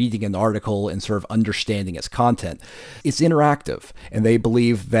just like reading an article and sort of understanding its content. It's interactive, and they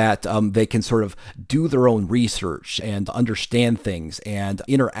believe that they can sort of do their own research and understand things and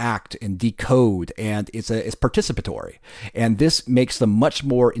interact and decode, and it's participatory. And this makes them much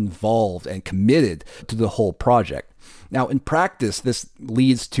more involved and committed to the whole project. Now, in practice, this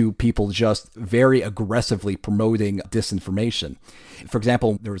leads to people just very aggressively promoting disinformation. For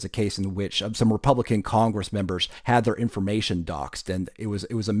example, there was a case in which some Republican Congress members had their information doxed, and it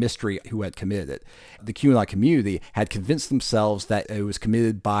was a mystery who had committed it. The QAnon community had convinced themselves that it was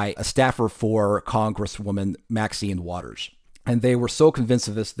committed by a staffer for Congresswoman Maxine Waters. And they were so convinced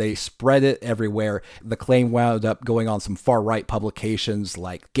of this, they spread it everywhere. The claim wound up going on some far-right publications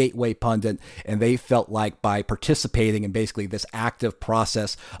like Gateway Pundit, and they felt like by participating in basically this active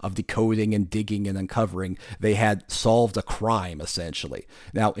process of decoding and digging and uncovering, they had solved a crime, essentially.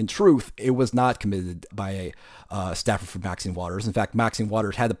 Now, in truth, it was not committed by a staffer from Maxine Waters. In fact, Maxine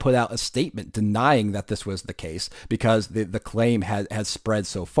Waters had to put out a statement denying that this was the case because the claim had spread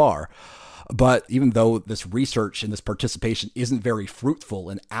so far. But even though this research and this participation isn't very fruitful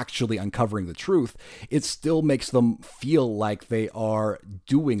in actually uncovering the truth, it still makes them feel like they are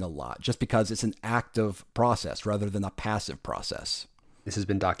doing a lot just because it's an active process rather than a passive process. This has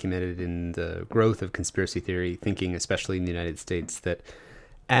been documented in the growth of conspiracy theory thinking, especially in the United States, that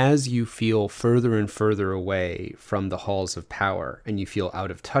as you feel further and further away from the halls of power and you feel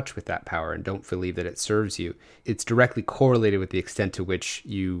out of touch with that power and don't believe that it serves you, it's directly correlated with the extent to which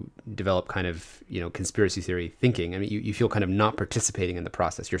you develop kind of, conspiracy theory thinking. I mean, you feel kind of not participating in the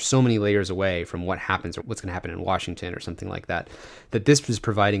process. You're so many layers away from what happens or what's going to happen in Washington or something like that, that this was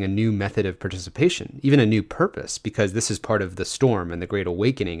providing a new method of participation, even a new purpose, because this is part of the storm and the Great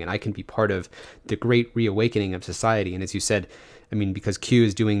Awakening, and I can be part of the Great Reawakening of society. And as you said, I mean, because Q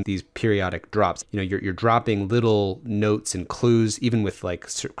is doing these periodic drops, you're dropping little notes and clues, even with like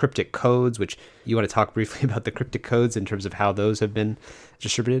cryptic codes, which you want to talk briefly about the cryptic codes in terms of how those have been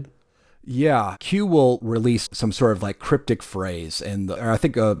distributed? Yeah, Q will release some sort of like cryptic phrase, and I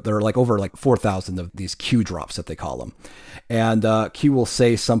think there are like over like 4,000 of these Q drops that they call them. And Q will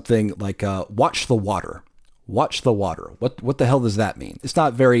say something like, watch the water. Watch the water. What the hell does that mean? It's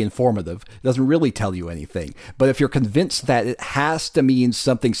not very informative. It doesn't really tell you anything. But if you're convinced that it has to mean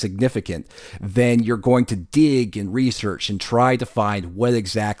something significant, then you're going to dig and research and try to find what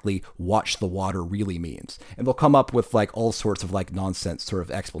exactly watch the water really means. And they'll come up with like all sorts of like nonsense sort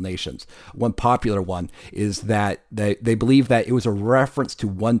of explanations. One popular one is that they believe that it was a reference to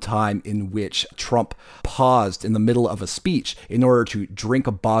one time in which Trump paused in the middle of a speech in order to drink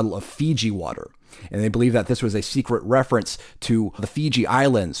a bottle of Fiji water. And they believe that this was a secret reference to the Fiji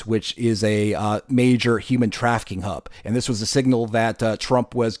Islands, which is a major human trafficking hub. And this was a signal that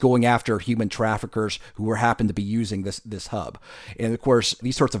Trump was going after human traffickers who happened to be using this hub. And of course,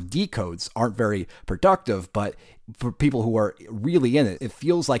 these sorts of decodes aren't very productive, but for people who are really in it, it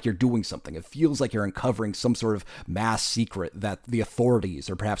feels like you're doing something. It feels like you're uncovering some sort of mass secret that the authorities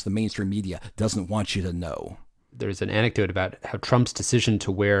or perhaps the mainstream media doesn't want you to know. There's an anecdote about how Trump's decision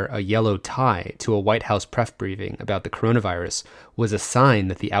to wear a yellow tie to a White House press briefing about the coronavirus was a sign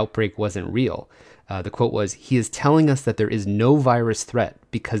that the outbreak wasn't real. The quote was, "He is telling us that there is no virus threat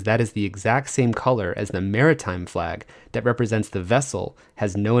because that is the exact same color as the maritime flag that represents the vessel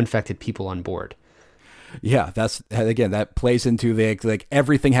has no infected people on board." Yeah, that plays into the like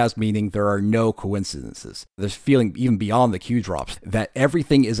everything has meaning. There are no coincidences. There's feeling even beyond the Q drops that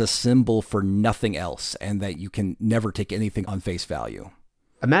everything is a symbol for nothing else, and that you can never take anything on face value.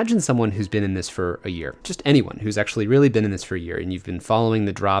 Imagine someone who's been in this for a year, just anyone who's actually really been in this for a year, and you've been following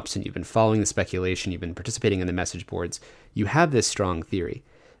the drops and you've been following the speculation, you've been participating in the message boards. You have this strong theory.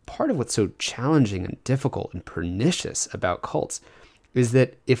 Part of what's so challenging and difficult and pernicious about cults is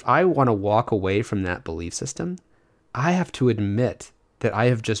that if I want to walk away from that belief system, I have to admit that I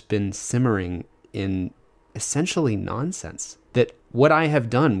have just been simmering in essentially nonsense. That what I have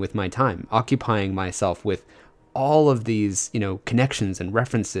done with my time, occupying myself with all of these, connections and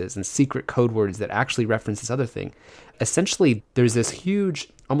references and secret code words that actually reference this other thing, essentially there's this huge,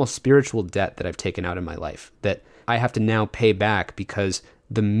 almost spiritual debt that I've taken out in my life that I have to now pay back because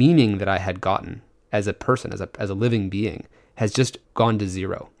the meaning that I had gotten as a person, as a living being, has just gone to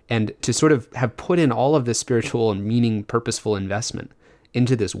zero. And to sort of have put in all of this spiritual and meaning, purposeful investment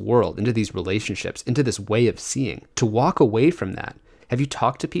into this world, into these relationships, into this way of seeing, to walk away from that. Have you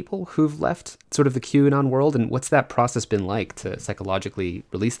talked to people who've left sort of the QAnon world? And what's that process been like to psychologically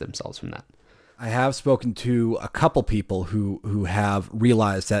release themselves from that? I have spoken to a couple people who have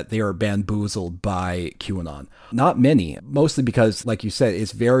realized that they are bamboozled by QAnon. Not many, mostly because, like you said,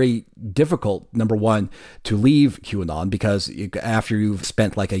 it's very difficult, number one, to leave QAnon because after you've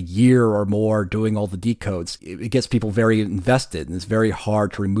spent like a year or more doing all the decodes, it gets people very invested and it's very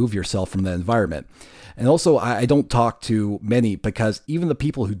hard to remove yourself from that environment. And also, I don't talk to many because even the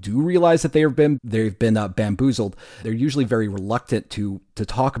people who do realize that they've been bamboozled, they're usually very reluctant to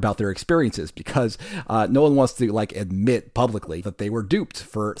talk about their experiences because no one wants to like admit publicly that they were duped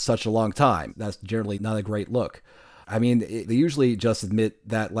for such a long time. That's generally not a great look. I mean, they usually just admit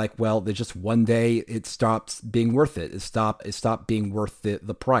that like, well, they just one day it stopped being worth it. It stopped being worth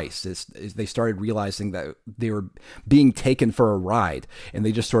the price. They started realizing that they were being taken for a ride and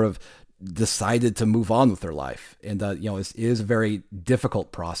they just sort of decided to move on with their life. And, it is a very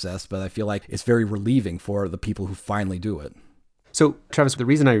difficult process, but I feel like it's very relieving for the people who finally do it. So, Travis, the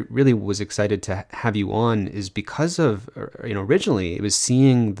reason I really was excited to have you on is because of, originally it was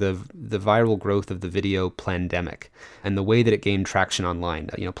seeing the viral growth of the video Plandemic and the way that it gained traction online.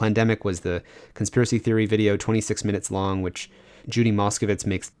 Plandemic was the conspiracy theory video, 26 minutes long, which Judy Moskowitz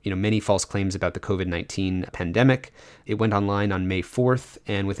makes, many false claims about the COVID-19 pandemic. It went online on May 4th,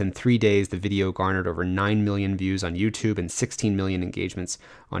 and within 3 days, the video garnered over 9 million views on YouTube and 16 million engagements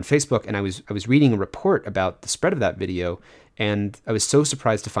on Facebook. And I was reading a report about the spread of that video, and I was so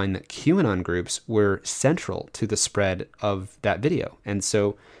surprised to find that QAnon groups were central to the spread of that video. And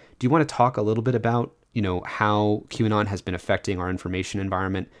so, do you want to talk a little bit about, how QAnon has been affecting our information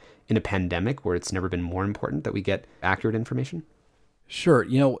environment in a pandemic where it's never been more important that we get accurate information? Sure.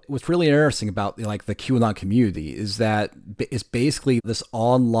 What's really interesting about the QAnon community is that it's basically this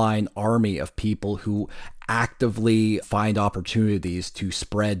online army of people who actively find opportunities to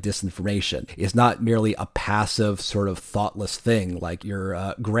spread disinformation. It's not merely a passive sort of thoughtless thing like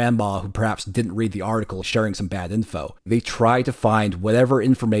your grandma who perhaps didn't read the article sharing some bad info. They try to find whatever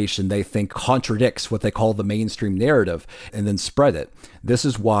information they think contradicts what they call the mainstream narrative and then spread it. This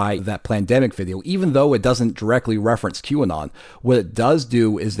is why that Plandemic video, even though it doesn't directly reference QAnon, what it does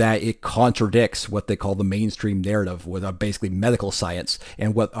do is that it contradicts what they call the mainstream narrative, what are basically medical science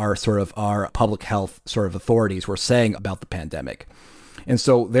and what our public health sort of authorities were saying about the pandemic. And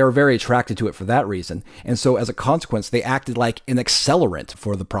so they were very attracted to it for that reason. And so as a consequence, they acted like an accelerant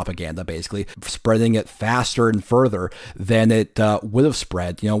for the propaganda, basically spreading it faster and further than it would have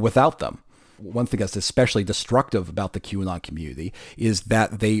spread, without them. One thing that's especially destructive about the QAnon community is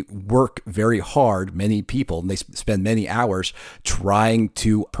that they work very hard, many people, and they spend many hours trying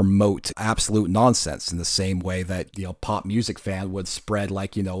to promote absolute nonsense in the same way that, pop music fan would spread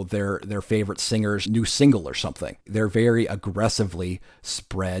their favorite singer's new single or something. They're very aggressively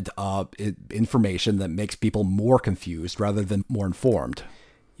spread information that makes people more confused rather than more informed.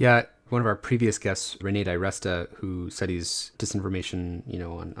 Yeah. One of our previous guests, Renee DiResta, who studies disinformation,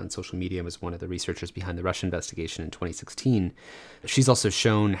 on social media, was one of the researchers behind the Russia investigation in 2016. She's also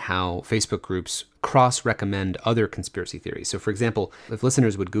shown how Facebook groups cross-recommend other conspiracy theories. So, for example, if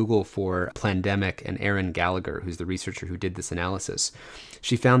listeners would Google for Plandemic and Aaron Gallagher, who's the researcher who did this analysis,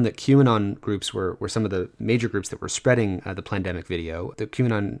 she found that QAnon groups were some of the major groups that were spreading the Plandemic video. The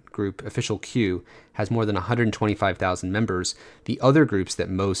QAnon group, Official Q, has more than 125,000 members. The other groups that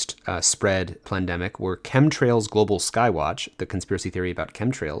most spread Plandemic were Chemtrails Global Skywatch, the conspiracy theory about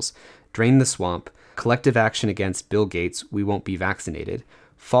chemtrails, Drain the Swamp, Collective Action Against Bill Gates, We Won't Be Vaccinated,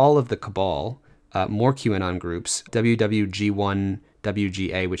 Fall of the Cabal, more QAnon groups,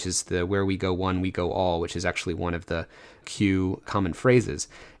 WWG1WGA, which is the Where We Go One, We Go All, which is actually one of the Q common phrases.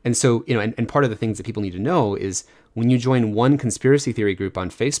 And so, and part of the things that people need to know is when you join one conspiracy theory group on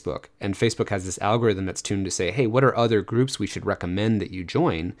Facebook, and Facebook has this algorithm that's tuned to say, hey, what are other groups we should recommend that you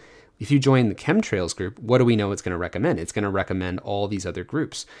join? If you join the chemtrails group, what do we know it's going to recommend? It's going to recommend all these other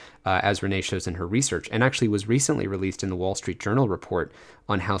groups, as Renee shows in her research, and actually was recently released in the Wall Street Journal report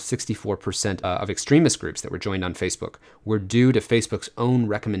on how 64% of extremist groups that were joined on Facebook were due to Facebook's own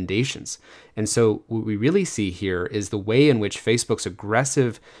recommendations. And so what we really see here is the way in which Facebook's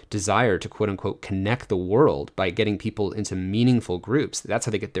aggressive desire to, quote unquote, connect the world by getting people into meaningful groups, that's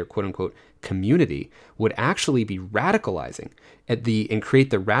how they get their, quote unquote, community, would actually be radicalizing and create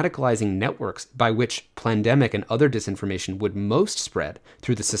the radicalizing networks by which Plandemic and other disinformation would most spread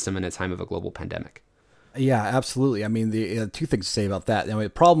through the system in a time of a global pandemic. Yeah, absolutely. I mean, the two things to say about that. The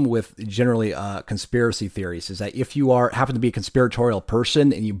problem with generally conspiracy theories is that if you happen to be a conspiratorial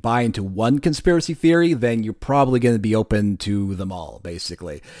person and you buy into one conspiracy theory, then you're probably going to be open to them all,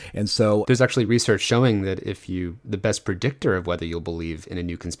 basically. And so there's actually research showing that the best predictor of whether you'll believe in a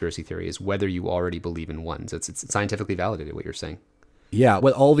new conspiracy theory is whether you already believe in one. So it's scientifically validated what you're saying. Yeah,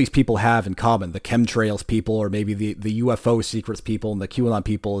 what all these people have in common, the chemtrails people or maybe the UFO secrets people and the QAnon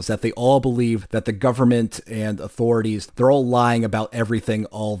people, is that they all believe that the government and authorities, they're all lying about everything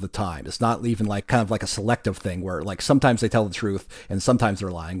all the time. It's not even kind of like a selective thing where sometimes they tell the truth and sometimes they're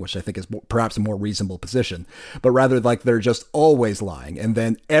lying, which I think is perhaps a more reasonable position, but rather they're just always lying. And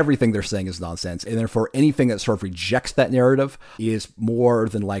then everything they're saying is nonsense. And therefore anything that sort of rejects that narrative is more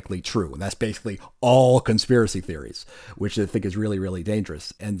than likely true. And that's basically all conspiracy theories, which I think is really, really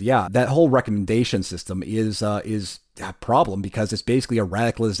dangerous. And yeah, that whole recommendation system is a problem because it's basically a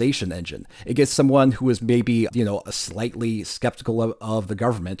radicalization engine. It gets someone who is maybe, slightly skeptical of the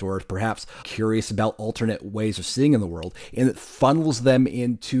government or perhaps curious about alternate ways of seeing in the world, and it funnels them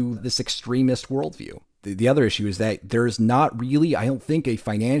into this extremist worldview. The other issue is that there's not really, I don't think, a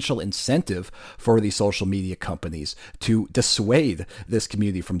financial incentive for these social media companies to dissuade this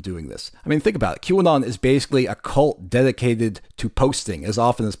community from doing this. I mean, think about it. QAnon is basically a cult dedicated to posting as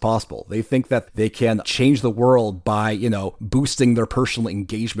often as possible. They think that they can change the world by, boosting their personal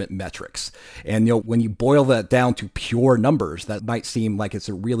engagement metrics. And, when you boil that down to pure numbers, that might seem like it's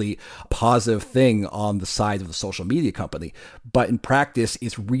a really positive thing on the side of the social media company. But in practice,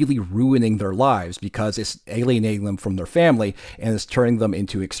 it's really ruining their lives because it's alienating them from their family and it's turning them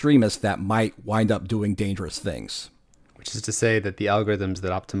into extremists that might wind up doing dangerous things. Which is to say that the algorithms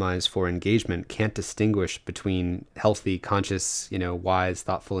that optimize for engagement can't distinguish between healthy, conscious, wise,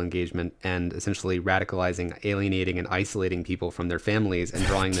 thoughtful engagement and essentially radicalizing, alienating, and isolating people from their families and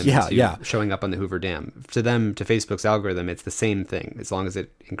drawing them into showing up on the Hoover Dam. To them, to Facebook's algorithm, it's the same thing as long as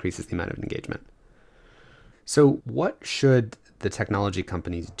it increases the amount of engagement. So what should the technology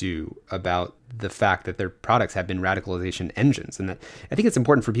companies do about the fact that their products have been radicalization engines? And that I think it's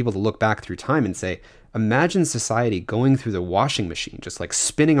important for people to look back through time and say, imagine society going through the washing machine, just like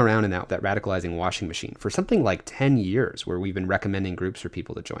spinning around in that radicalizing washing machine for something like 10 years where we've been recommending groups for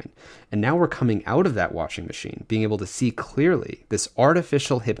people to join. And now we're coming out of that washing machine, being able to see clearly this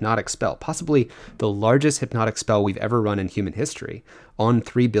artificial hypnotic spell, possibly the largest hypnotic spell we've ever run in human history on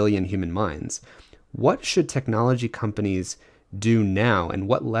 3 billion human minds. What should technology companies do now, and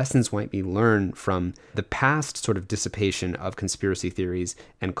what lessons might we learn from the past sort of dissipation of conspiracy theories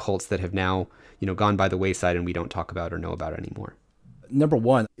and cults that have now, gone by the wayside and we don't talk about or know about anymore? Number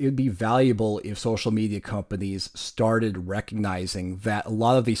one, it would be valuable if social media companies started recognizing that a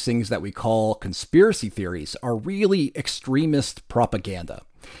lot of these things that we call conspiracy theories are really extremist propaganda.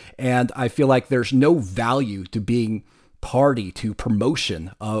 And I feel like there's no value to being party to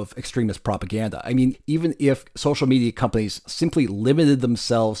promotion of extremist propaganda. I mean, even if social media companies simply limited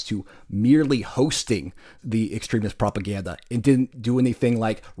themselves to merely hosting the extremist propaganda and didn't do anything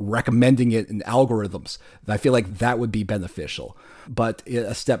like recommending it in algorithms, I feel like that would be beneficial. But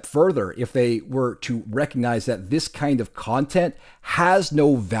a step further, if they were to recognize that this kind of content has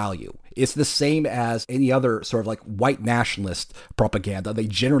no value, it's the same as any other sort of like white nationalist propaganda they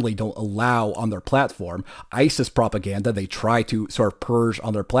generally don't allow on their platform. ISIS propaganda they try to sort of purge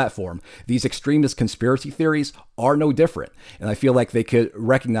on their platform. These extremist conspiracy theories are no different. And I feel like they could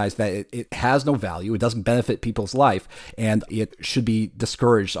recognize that it has no value, it doesn't benefit people's life, and it should be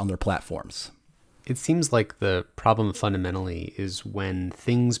discouraged on their platforms. It seems like the problem fundamentally is when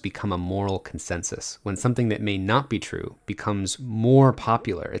things become a moral consensus, when something that may not be true becomes more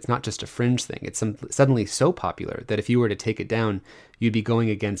popular. It's not just a fringe thing. It's suddenly so popular that if you were to take it down, you'd be going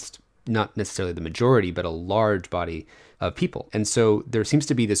against not necessarily the majority, but a large body of people. And so there seems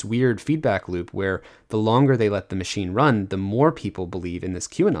to be this weird feedback loop where the longer they let the machine run, the more people believe in this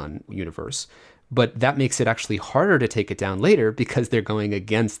QAnon universe. But that makes it actually harder to take it down later because they're going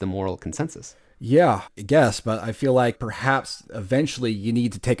against the moral consensus. Yeah, I guess, but I feel like perhaps eventually you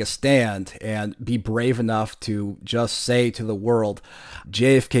need to take a stand and be brave enough to just say to the world,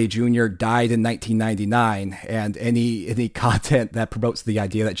 JFK Jr. died in 1999, and any content that promotes the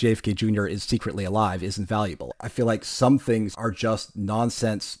idea that JFK Jr. is secretly alive isn't valuable. I feel like some things are just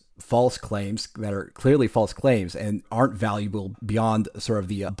nonsense, false claims that are clearly false claims and aren't valuable beyond sort of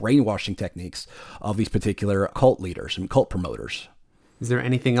the brainwashing techniques of these particular cult leaders and cult promoters. Is there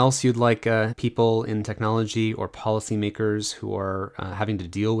anything else you'd like people in technology or policymakers who are having to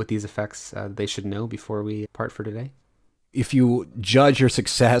deal with these effects they should know before we part for today? If you judge your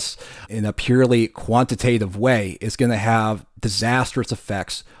success in a purely quantitative way, it's going to have disastrous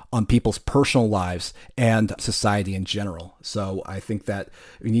effects on people's personal lives and society in general. So I think that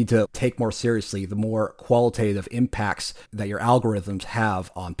we need to take more seriously the more qualitative impacts that your algorithms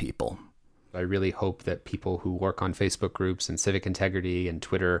have on people. I really hope that people who work on Facebook groups and civic integrity and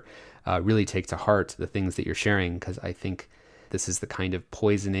Twitter really take to heart the things that you're sharing, because I think this is the kind of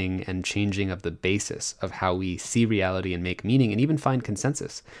poisoning and changing of the basis of how we see reality and make meaning and even find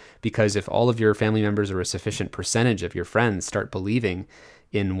consensus. Because if all of your family members or a sufficient percentage of your friends start believing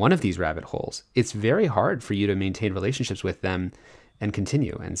in one of these rabbit holes, it's very hard for you to maintain relationships with them and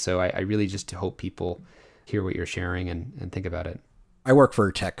continue. And so I really just hope people hear what you're sharing and think about it. I work for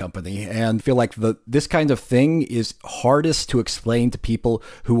a tech company and feel like this kind of thing is hardest to explain to people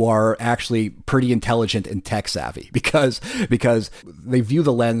who are actually pretty intelligent and tech savvy because they view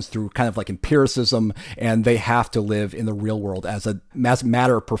the lens through kind of like empiricism, and they have to live in the real world as a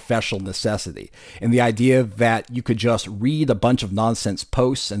matter of professional necessity. And the idea that you could just read a bunch of nonsense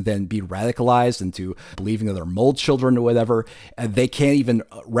posts and then be radicalized into believing that they're mole children or whatever, they can't even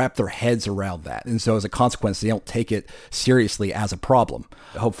wrap their heads around that. And so as a consequence, they don't take it seriously as a problem.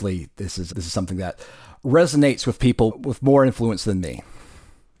 Hopefully this is something that resonates with people with more influence than me.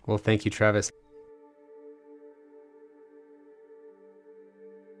 Well, thank you, Travis.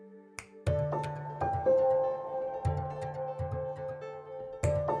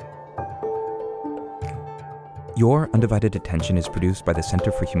 Your Undivided Attention is produced by the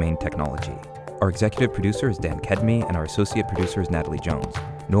Center for Humane Technology. Our executive producer is Dan Kedmi, and our associate producer is Natalie Jones.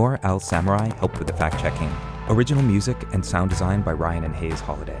 Noor Al-Samurai helped with the fact-checking. Original music and sound design by Ryan and Hayes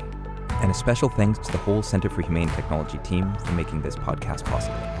Holiday. And a special thanks to the whole Center for Humane Technology team for making this podcast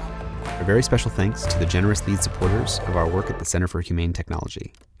possible. A very special thanks to the generous lead supporters of our work at the Center for Humane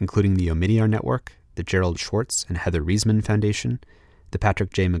Technology, including the Omidyar Network, the Gerald Schwartz and Heather Reisman Foundation, the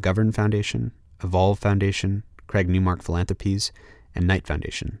Patrick J. McGovern Foundation, Evolve Foundation, Craig Newmark Philanthropies, and Knight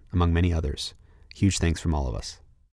Foundation, among many others. Huge thanks from all of us.